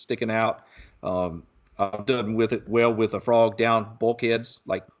stumps sticking out. I've done with a frog down bulkheads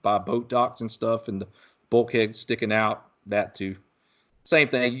like by boat docks and stuff, and the bulkheads sticking out. That too. Same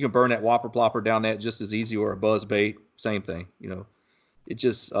thing. You can burn that whopper plopper down that just as easy, or a buzz bait. Same thing. It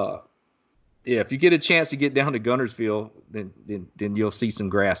just Yeah, if you get a chance to get down to Gunnersville, then you'll see some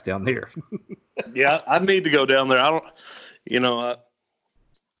grass down there. Yeah, I need to go down there.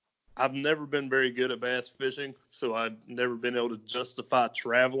 I've never been very good at bass fishing, so I've never been able to justify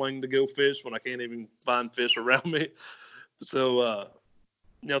traveling to go fish when I can't even find fish around me. So,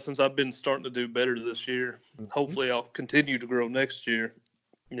 since I've been starting to do better this year, hopefully I'll continue to grow next year.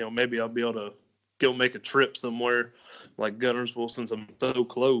 Maybe I'll be able to go make a trip somewhere like Gunnersville since I'm so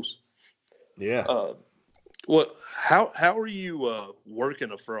close. Yeah. How are you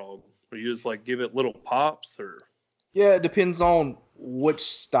working a frog? Are you just like give it little pops or? Yeah, it depends on which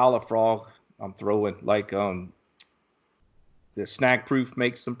style of frog I'm throwing. Like the Snag Proof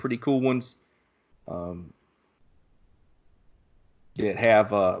makes some pretty cool ones that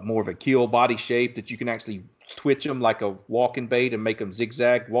have more of a keel body shape that you can actually twitch them like a walking bait and make them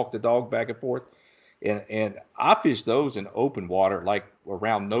zigzag, walk the dog back and forth. And I fish those in open water, like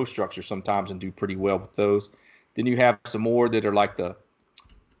around no structure sometimes, and do pretty well with those. Then you have some more that are like the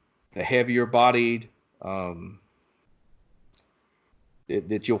heavier bodied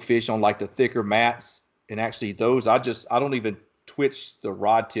that you'll fish on like the thicker mats. And actually those, I don't even twitch the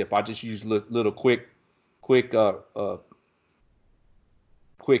rod tip. I just use little quick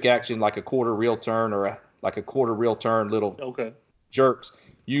action, like a quarter reel turn or like a quarter reel turn, little jerks.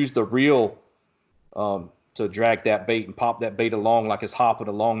 Use the reel to drag that bait and pop that bait along like it's hopping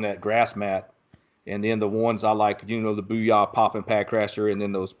along that grass mat. And then the ones I like, the Booyah popping pad crasher, and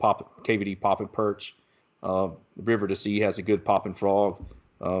then those KVD popping perch. River to Sea has a good popping frog.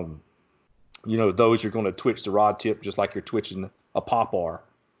 Those you're going to twitch the rod tip just like you're twitching a pop-ar,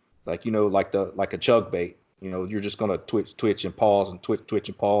 like a chug bait. You're just going to twitch and pause and twitch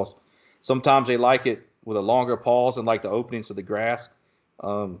and pause. Sometimes they like it with a longer pause and like the openings of the grass.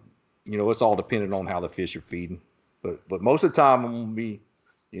 It's all dependent on how the fish are feeding. But most of the time I'm going to be,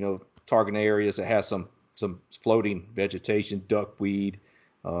 targeting areas that has some floating vegetation, duckweed,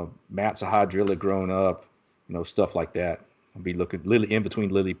 mats of hydrilla growing up, stuff like that. I'll be looking in between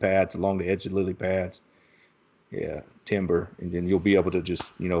lily pads, along the edge of lily pads. Yeah, timber. And then you'll be able to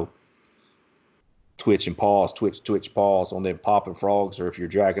just, twitch and pause, twitch, pause on them popping frogs. Or if you're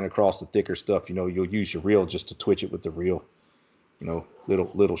dragging across the thicker stuff, you'll use your reel just to twitch it with the reel.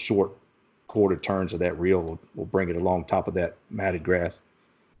 Little short quarter turns of that reel will bring it along top of that matted grass.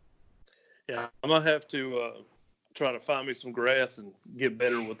 Yeah, I'm going to have to try to find me some grass and get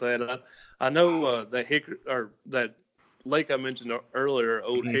better with that. I know that lake I mentioned earlier,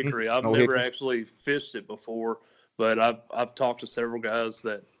 Old Hickory. I've never actually fished it before, but I've talked to several guys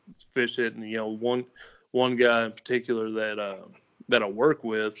that fish it, and one guy in particular that I work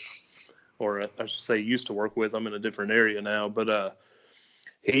with, or I should say used to work with. I'm in a different area now, but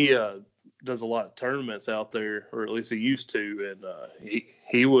he does a lot of tournaments out there, or at least he used to, and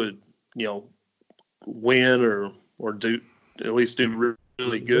he would win or do at least do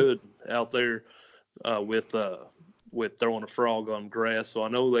really good out there with throwing a frog on grass. So I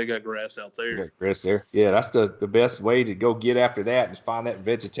know they got grass out there. Got grass there. Yeah, that's the best way to go get after that, is find that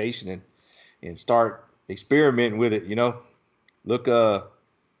vegetation and start experimenting with it. Look,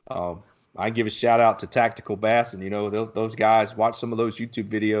 I give a shout out to Tactical Bass, and those guys. Watch some of those YouTube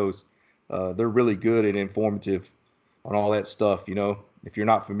videos. They're really good and informative on all that stuff. If you're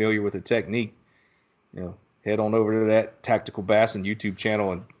not familiar with the technique, head on over to that Tactical Bass and YouTube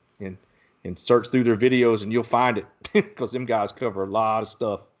channel and search through their videos, and you'll find it, because them guys cover a lot of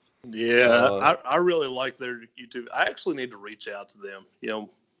stuff. Yeah, I really like their YouTube. I actually need to reach out to them.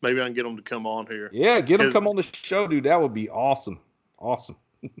 Maybe I can get them to come on here. Yeah, get them to come on the show, dude. That would be awesome. Awesome.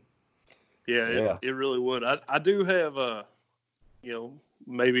 Yeah, it really would. I do have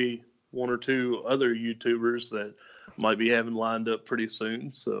maybe one or two other YouTubers that might be having lined up pretty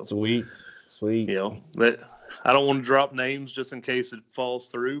soon. So sweet. That I don't want to drop names just in case it falls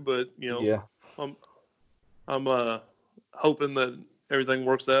through, but I'm hoping that everything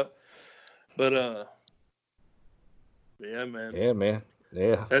works out. But yeah, man.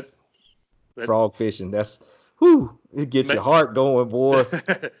 Yeah. That's frog fishing. It gets your heart going, boy.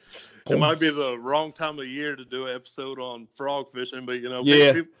 It might be the wrong time of year to do an episode on frog fishing, but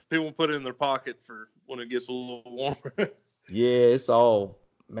people put it in their pocket for when it gets a little warmer. Yeah, it's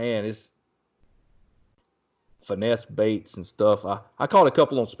finesse baits and stuff. I caught a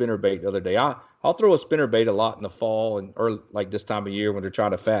couple on spinnerbait the other day. I'll throw a spinnerbait a lot in the fall and early, like this time of year when they're trying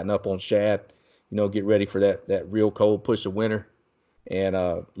to fatten up on shad, get ready for that real cold push of winter. And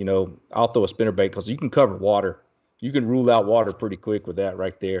I'll throw a spinnerbait because you can cover water. You can rule out water pretty quick with that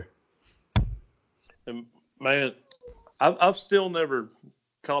right there. And man, I've still never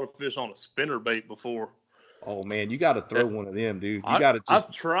caught a fish on a spinnerbait before. Oh man, you got to throw one of them, dude. You got to just.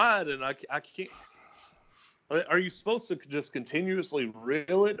 I've tried and I can't. Are you supposed to just continuously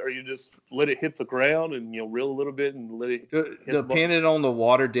reel it, or you just let it hit the ground and reel a little bit and let it hit depending on the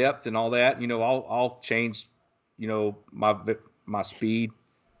water depth and all that, I'll change, my speed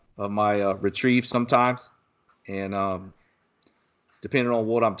of my retrieve sometimes, and depending on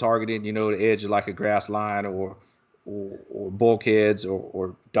what I'm targeting, the edge of like a grass line or bulkheads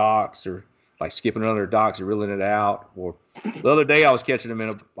or docks, or like skipping under docks and reeling it out. Or the other day I was catching them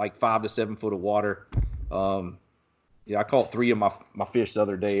in like 5 to 7 foot of water. I caught 3 of my fish the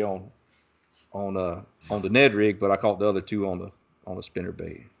other day on the Ned rig, but I caught the other 2 on the spinner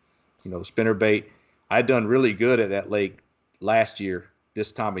bait. Spinner bait. I had done really good at that lake last year,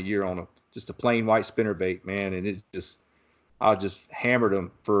 this time of year, on just a plain white spinner bait, man, and I just hammered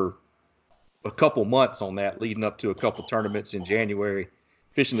them for a couple months on that, leading up to a couple tournaments in January.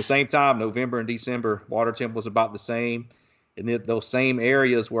 Fishing the same time, November and December, water temp was about the same, and then those same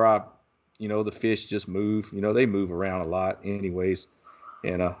areas where the fish just move. They move around a lot, anyways.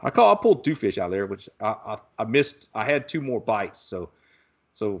 And I pulled 2 fish out there, which I missed. I had 2 more bites, so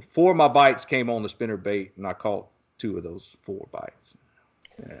 4 of my bites came on the spinner bait, and I caught 2 of those 4 bites.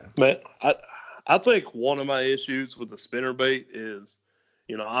 Yeah, man. I think one of my issues with the spinner bait is,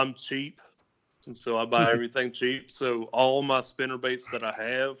 I'm cheap, and so I buy everything cheap. So all my spinner baits that I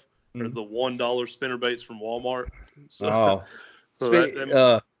have are the $1 spinner baits from Walmart. So,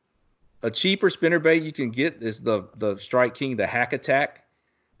 a cheaper spinner bait you can get is the Strike King, the Hack Attack.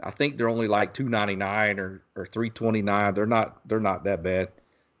 I think they're only like $2.99 or $3.29. They're not that bad.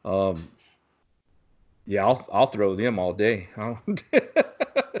 Yeah, I'll throw them all day.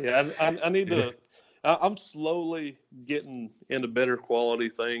 Yeah, I need to. I'm slowly getting into better quality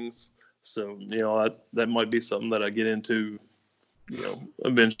things, so that might be something that I get into,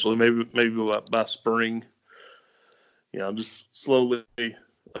 eventually, maybe by spring. I'm just slowly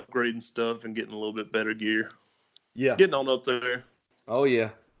upgrading stuff and getting a little bit better gear. Yeah, getting on up there. Oh yeah.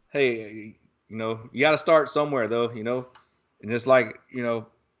 Hey, you got to start somewhere though. And it's like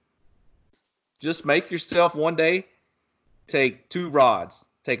just make yourself one day take 2 rods.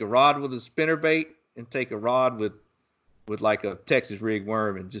 Take a rod with a spinner bait and take a rod with like a Texas rig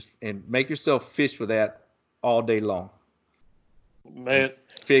worm, and make yourself fish for that all day long. Man,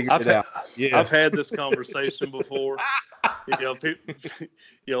 figure it out. Yeah, I've had this conversation before. People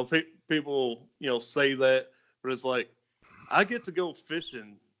say that, but it's like I get to go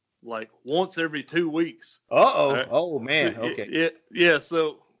fishing like once every 2 weeks. Right? Oh man. Okay. Yeah.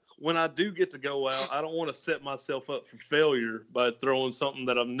 So when I do get to go out, I don't want to set myself up for failure by throwing something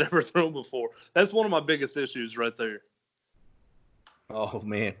that I've never thrown before. That's one of my biggest issues right there. Oh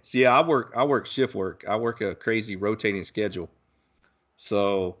man. So yeah, I work shift work. I work a crazy rotating schedule.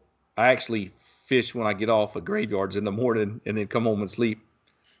 So I actually fish when I get off of graveyards in the morning and then come home and sleep,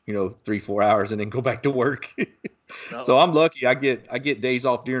 3-4 hours and then go back to work. So I'm lucky. I get days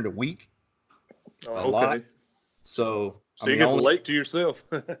off during the week. A lot. So you get the lake to yourself.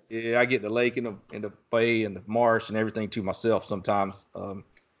 Yeah, I get the lake and the bay and the marsh and everything to myself sometimes.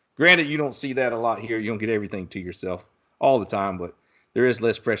 Granted, you don't see that a lot here. You don't get everything to yourself all the time, but there is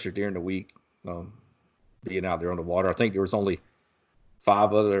less pressure during the week being out there on the water. I think there was only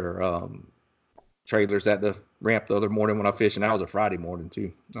 5 other trailers at the ramp the other morning when I fished, and that was a Friday morning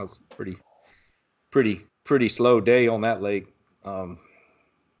too. That was pretty slow day on that lake. But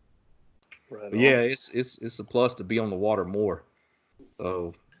yeah, it's a plus to be on the water more.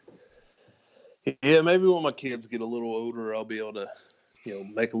 So yeah, maybe when my kids get a little older, I'll be able to,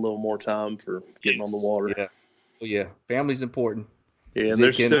 make a little more time for getting on the water. Yeah, well, yeah, family's important. Yeah, and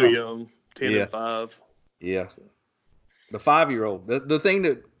they're still young, 10 and 5. Yeah, the 5-year-old. The thing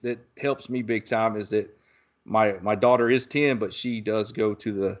that helps me big time is that my daughter is 10, but she goes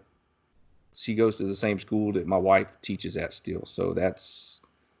to the same school that my wife teaches at still. So that's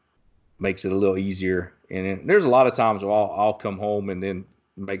makes it a little easier. And there's a lot of times where I'll come home and then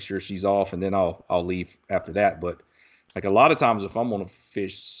make sure she's off, and then I'll leave after that. But like a lot of times if I'm going to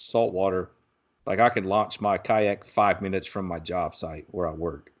fish saltwater, like I could launch my kayak 5 minutes from my job site where I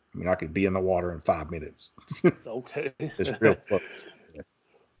work. I mean, I could be in the water in 5 minutes. Okay. It's real close.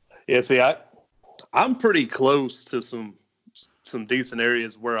 Yeah, see, I'm pretty close to some decent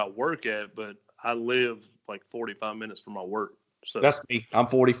areas where I work at, but I live like 45 minutes from my work. So that's me. I'm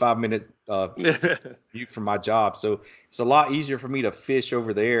 45 minutes commute from my job. So it's a lot easier for me to fish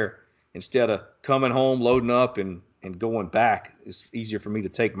over there instead of coming home, loading up and going back. It's easier for me to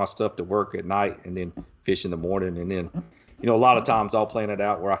take my stuff to work at night and then fish in the morning. And then, a lot of times I'll plan it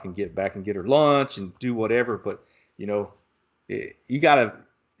out where I can get back and get her lunch and do whatever. But, you gotta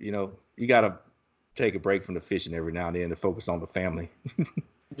take a break from the fishing every now and then to focus on the family.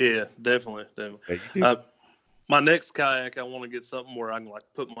 Yeah, definitely. Yeah, you do. My next kayak, I want to get something where I can like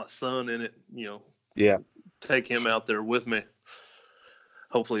put my son in it, Yeah. take him out there with me.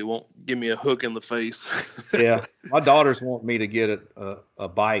 Hopefully, he won't give me a hook in the face. Yeah. My daughters want me to get a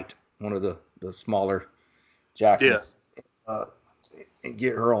bite, one of the smaller Jacksons, and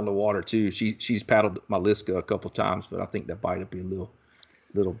get her on the water too. She's paddled my Liska a couple times, but I think that bite would be a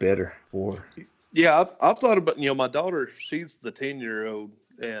little better for her. Yeah, I've thought about, my daughter, she's the 10-year-old,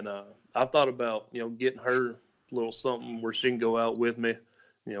 and I've thought about, getting her a little something where she can go out with me.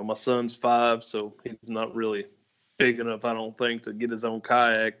 My son's 5, so he's not really big enough, I don't think, to get his own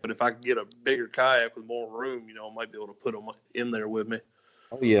kayak. But if I could get a bigger kayak with more room, I might be able to put him in there with me.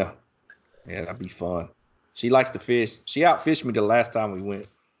 Oh, yeah. Yeah, that'd be fun. She likes to fish. She outfished me the last time we went.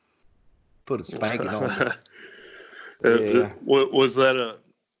 Put a spanking on me. Yeah. Was that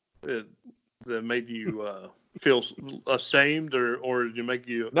that made you feel ashamed, or did it make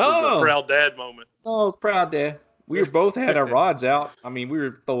you was it a proud dad moment? No, it's proud dad. We were both had our rods out. I mean, we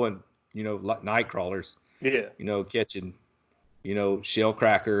were throwing, like night crawlers. Yeah. Catching, shell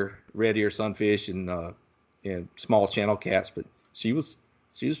cracker, red ear sunfish, and small channel cats. But she was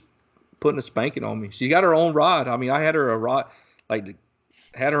putting a spanking on me. She got her own rod. I mean, I had her a rod,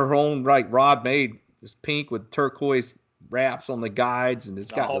 had her own rod made. It's pink with turquoise wraps on the guides, and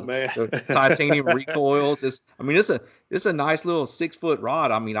it's got the titanium recoils. It's a nice little 6-foot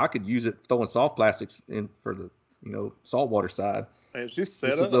rod. I mean, I could use it throwing soft plastics in for the saltwater side. Man, she's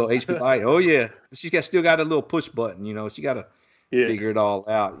set up. A little HP light. Oh yeah, she's still got a little push button. She got to figure it all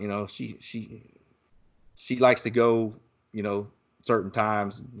out. She likes to go. Certain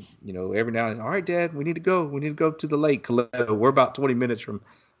times. Every now and then. All right, Dad, we need to go. We need to go to the lake, Coletto. We're about 20 minutes from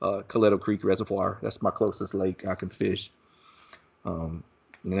Coletto Creek Reservoir. That's my closest lake I can fish. And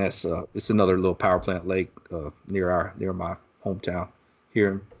that's it's another little power plant lake near my hometown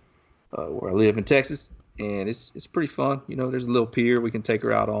here where I live in Texas, and it's pretty fun. There's a little pier we can take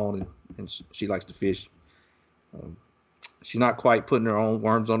her out on, and she likes to fish. She's not quite putting her own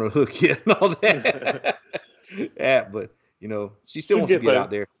worms on her hook yet and all that. Yeah, but she still wants to get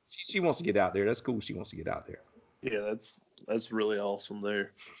out there. She wants to get out there. That's cool. She wants to get out there. Yeah, that's really awesome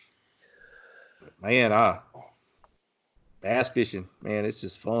there. Man, bass fishing, man, it's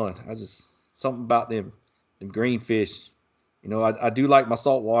just fun. Something about them green fish. I do like my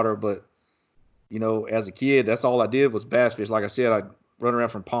saltwater, but as a kid, that's all I did was bass fish. Like I said, I'd run around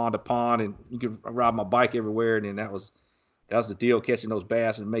from pond to pond, and you could ride my bike everywhere, and then that was the deal, catching those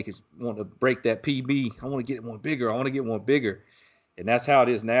bass and make it want to break that PB. I want to get one bigger. And that's how it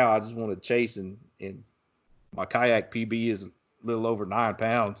is now. I just want to chase, and my kayak PB is a little over 9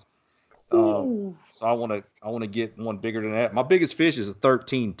 pounds. So I want to get one bigger than that. My biggest fish is a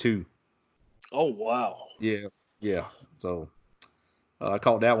 13.2. Oh wow. Yeah. So I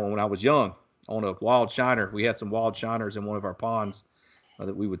caught that one when I was young on a wild shiner. We had some wild shiners in one of our ponds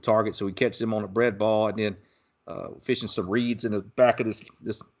that we would target. So we catch them on a bread ball, and then fishing some reeds in the back of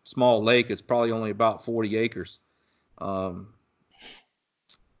this small lake. It's probably only about 40 acres. And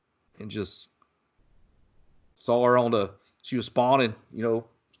just saw her she was spawning,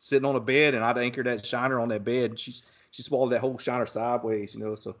 sitting on a bed, and I'd anchor that shiner on that bed, and she swallowed that whole shiner sideways,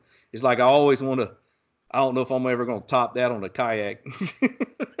 So it's like I always want to. I don't know if I'm ever going to top that on a kayak.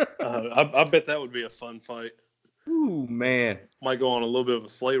 I bet that would be a fun fight. Ooh, man. Might go on a little bit of a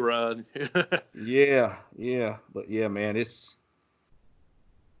sleigh ride. Yeah. But yeah, man, it's,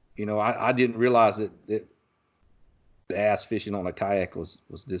 I didn't realize that bass fishing on a kayak was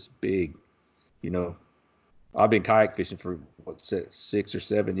this big. I've been kayak fishing for 6 or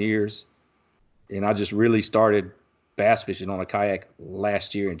 7 years, and I just really started bass fishing on a kayak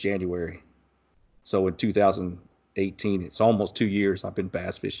last year in January. So in 2018, it's almost 2 years I've been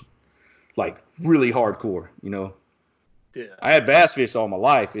bass fishing, like really hardcore. Yeah. I had bass fish all my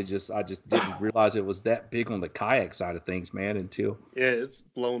life. I just didn't realize it was that big on the kayak side of things, man, until it's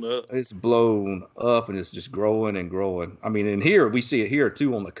blown up. It's blown up, and it's just growing and growing. I mean, and here we see it here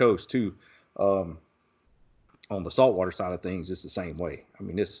too on the coast too. On the saltwater side of things, it's the same way. I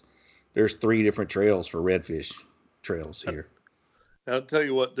mean, there's 3 different trails for redfish trails here. I'll tell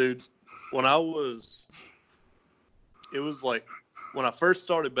you what, dude. When it was like when I first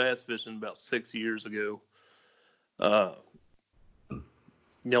started bass fishing about 6 years ago.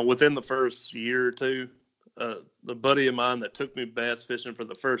 Within the first year or two, the buddy of mine that took me bass fishing for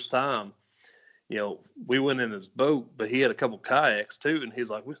the first time, we went in his boat, but he had a couple kayaks too, and he's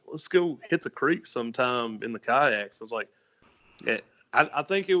like, "Let's go hit the creek sometime in the kayaks." I was like, I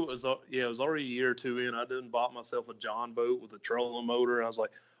think it was already a year or two in. I done bought myself a John boat with a trolling motor. I was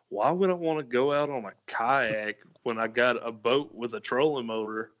like, why would I want to go out on a kayak when I got a boat with a trolling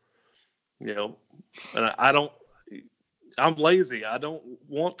motor? You know, and I'm lazy. I don't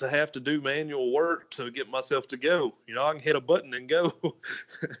want to have to do manual work to get myself to go. You know, I can hit a button and go.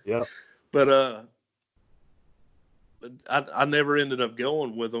 Yeah. But I never ended up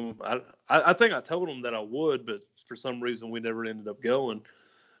going with them. I think I told them that I would, but for some reason we never ended up going.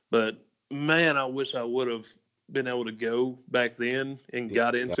 But man, I wish I would have been able to go back then and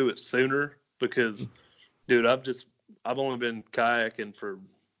got into it sooner because, dude, I've only been kayaking for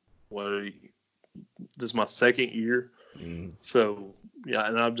this is my second year. So yeah,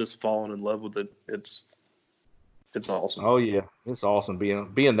 and I've just fallen in love with it. It's awesome. Oh yeah, it's awesome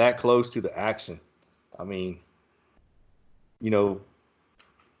being that close to the action. I mean, you know,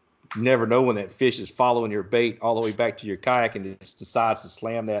 you never know when that fish is following your bait all the way back to your kayak and it just decides to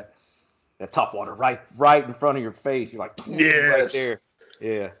slam that top water right in front of your face. You're like, yes, right there.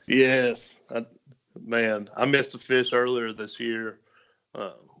 Yeah. Yes. I missed a fish earlier this year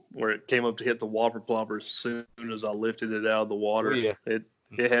where it came up to hit the whopper plopper as soon as I lifted it out of the water. Oh, yeah. It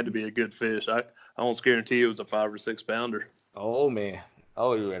had to be a good fish. I almost guarantee it was a 5 or 6 pounder. Oh man.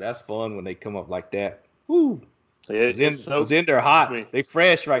 Oh yeah, that's fun when they come up like that. Woo. Yeah, it's in there hot. They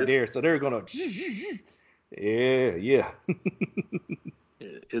fresh right there, so they're gonna. Yeah.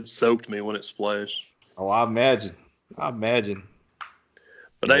 It soaked me when it splashed. Oh, I imagine. But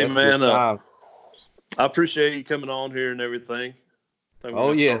hey, man, I appreciate you coming on here and everything.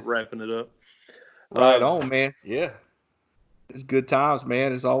 Start wrapping it up. Right on, man. Yeah, it's good times,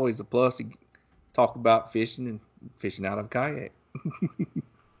 man. It's always a plus to talk about fishing and fishing out of a kayak.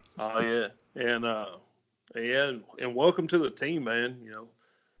 Oh yeah, and welcome to the team, man. You know.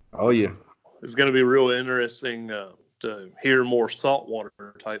 Oh yeah. It's going to be real interesting to hear more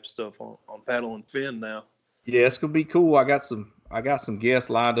saltwater type stuff on Paddle and Fin now. Yeah, it's gonna be cool. I got some guests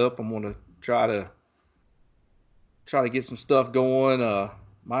lined up. I'm gonna try to get some stuff going.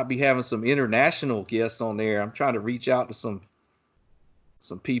 Might be having some international guests on there. I'm trying to reach out to some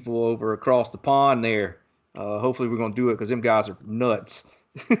people over across the pond there. Hopefully we're gonna do it because them guys are nuts.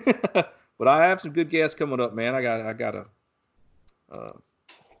 But I have some good guests coming up, man. I got a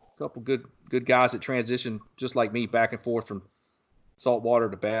couple good guys that transition just like me back and forth from saltwater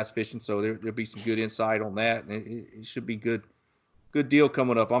to bass fishing. So there'll be some good insight on that, and it should be good deal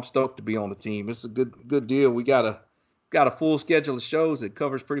coming up. I'm stoked to be on the team. It's a good deal. We got a full schedule of shows that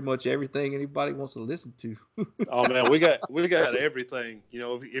covers pretty much everything anybody wants to listen to. Oh man, we got everything. You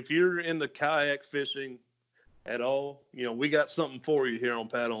know, if you're into kayak fishing at all, you know, we got something for you here on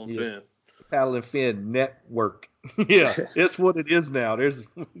Paddle and Fin. Paddle and Fin Network. Yeah, it's what it is now. There's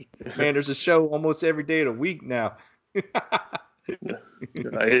a show almost every day of the week now. At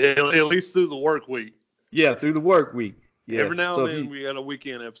least through the work week. Yeah, through the work week. Yeah. Every now and then we got a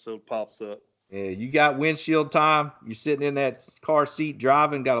weekend episode pops up. Yeah, you got windshield time. You're sitting in that car seat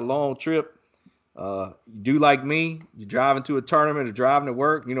driving, got a long trip. You do like me. You're driving to a tournament or driving to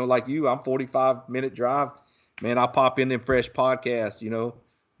work. You know, like you, I'm 45-minute drive. Man, I'll pop in them fresh podcasts, you know,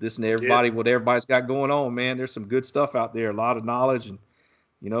 listen to everybody, what everybody's got going on, man. There's some good stuff out there, a lot of knowledge. And,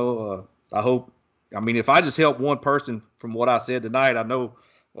 you know, I mean, if I just help one person from what I said tonight, I know,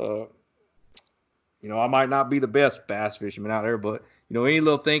 you know, I might not be the best bass fisherman out there, but, you know, any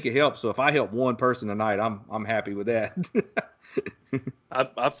little thing can help. So if I help one person tonight, I'm happy with that.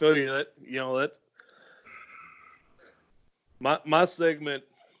 I feel you. That, you know, that's my segment.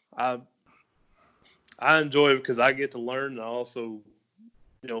 I enjoy it because I get to learn, and I also,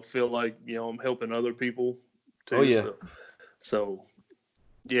 you know, feel like, you know, I'm helping other people too. Oh yeah. So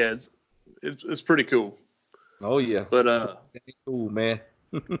yeah, it's pretty cool. Oh yeah. But cool, man.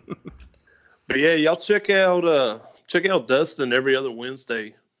 But yeah, y'all check out Dustin every other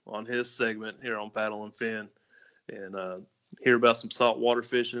Wednesday on his segment here on Paddle and Fin, and hear about some saltwater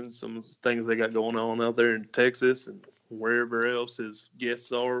fishing, some things they got going on out there in Texas and wherever else his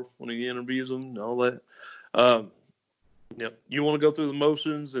guests are when he interviews them and all that. You want to go through the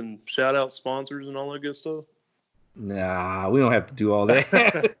motions and shout out sponsors and all that good stuff? Nah, we don't have to do all that.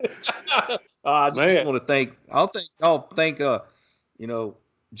 I just want to thank. I'll thank you know,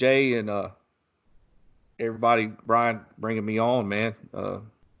 Jay and everybody, Brian, bringing me on, man.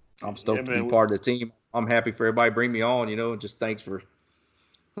 I'm stoked to be part of the team. I'm happy for everybody bring me on, you know, and just thanks for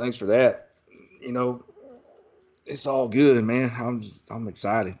that. You know, it's all good, man. I'm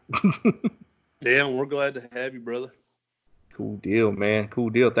excited. Yeah, we're glad to have you, brother. Cool deal, man. Cool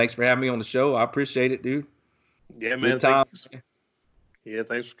deal. Thanks for having me on the show. I appreciate it, dude. Yeah, man. Thanks. Yeah,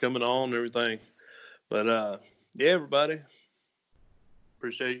 thanks for coming on and everything. But yeah, everybody.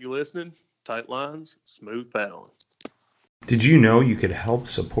 Appreciate you listening. Tight lines, smooth paddling. Did you know you could help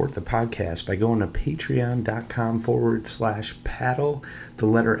support the podcast by going to patreon.com/paddle, the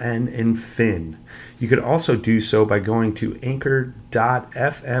letter N, and fin? You could also do so by going to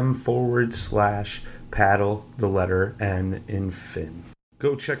anchor.fm/paddle, the letter N, and fin.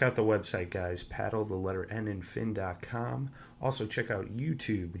 Go check out the website, guys, paddle, the letter N, and fin.com. Also check out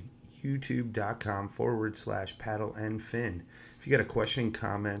YouTube, youtube.com/paddle and fin. If you got a question,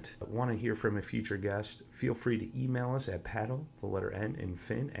 comment, want to hear from a future guest, feel free to email us at paddle, the letter N, and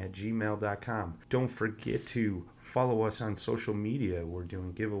fin@gmail.com. Don't forget to follow us on social media. We're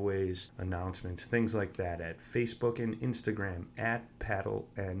doing giveaways, announcements, things like that at Facebook and Instagram at paddle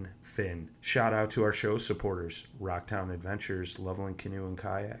and fin. Shout out to our show supporters, Rocktown Adventures, Leveling Canoe and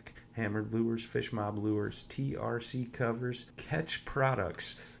Kayak, Hammered Lures, Fish Mob Lures, TRC Covers, Catch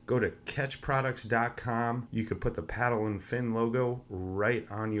Products. Go to catchproducts.com. You can put the paddle and fin logo right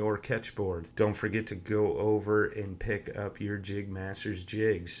on your catch board. Don't forget to go over and pick up your Jig Masters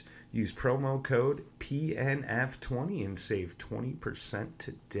jigs. Use promo code PNF20 and save 20%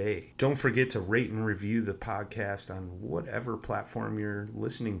 today. Don't forget to rate and review the podcast on whatever platform you're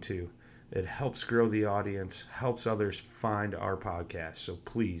listening to. It helps grow the audience, helps others find our podcast. So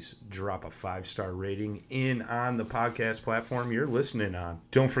please drop a 5-star rating in on the podcast platform you're listening on.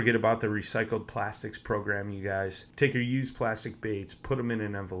 Don't forget about the recycled plastics program, you guys. Take your used plastic baits, put them in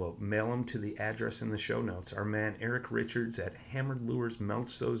an envelope, mail them to the address in the show notes. Our man Eric Richards at Hammered Lures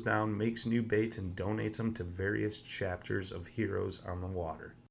melts those down, makes new baits, and donates them to various chapters of Heroes on the Water.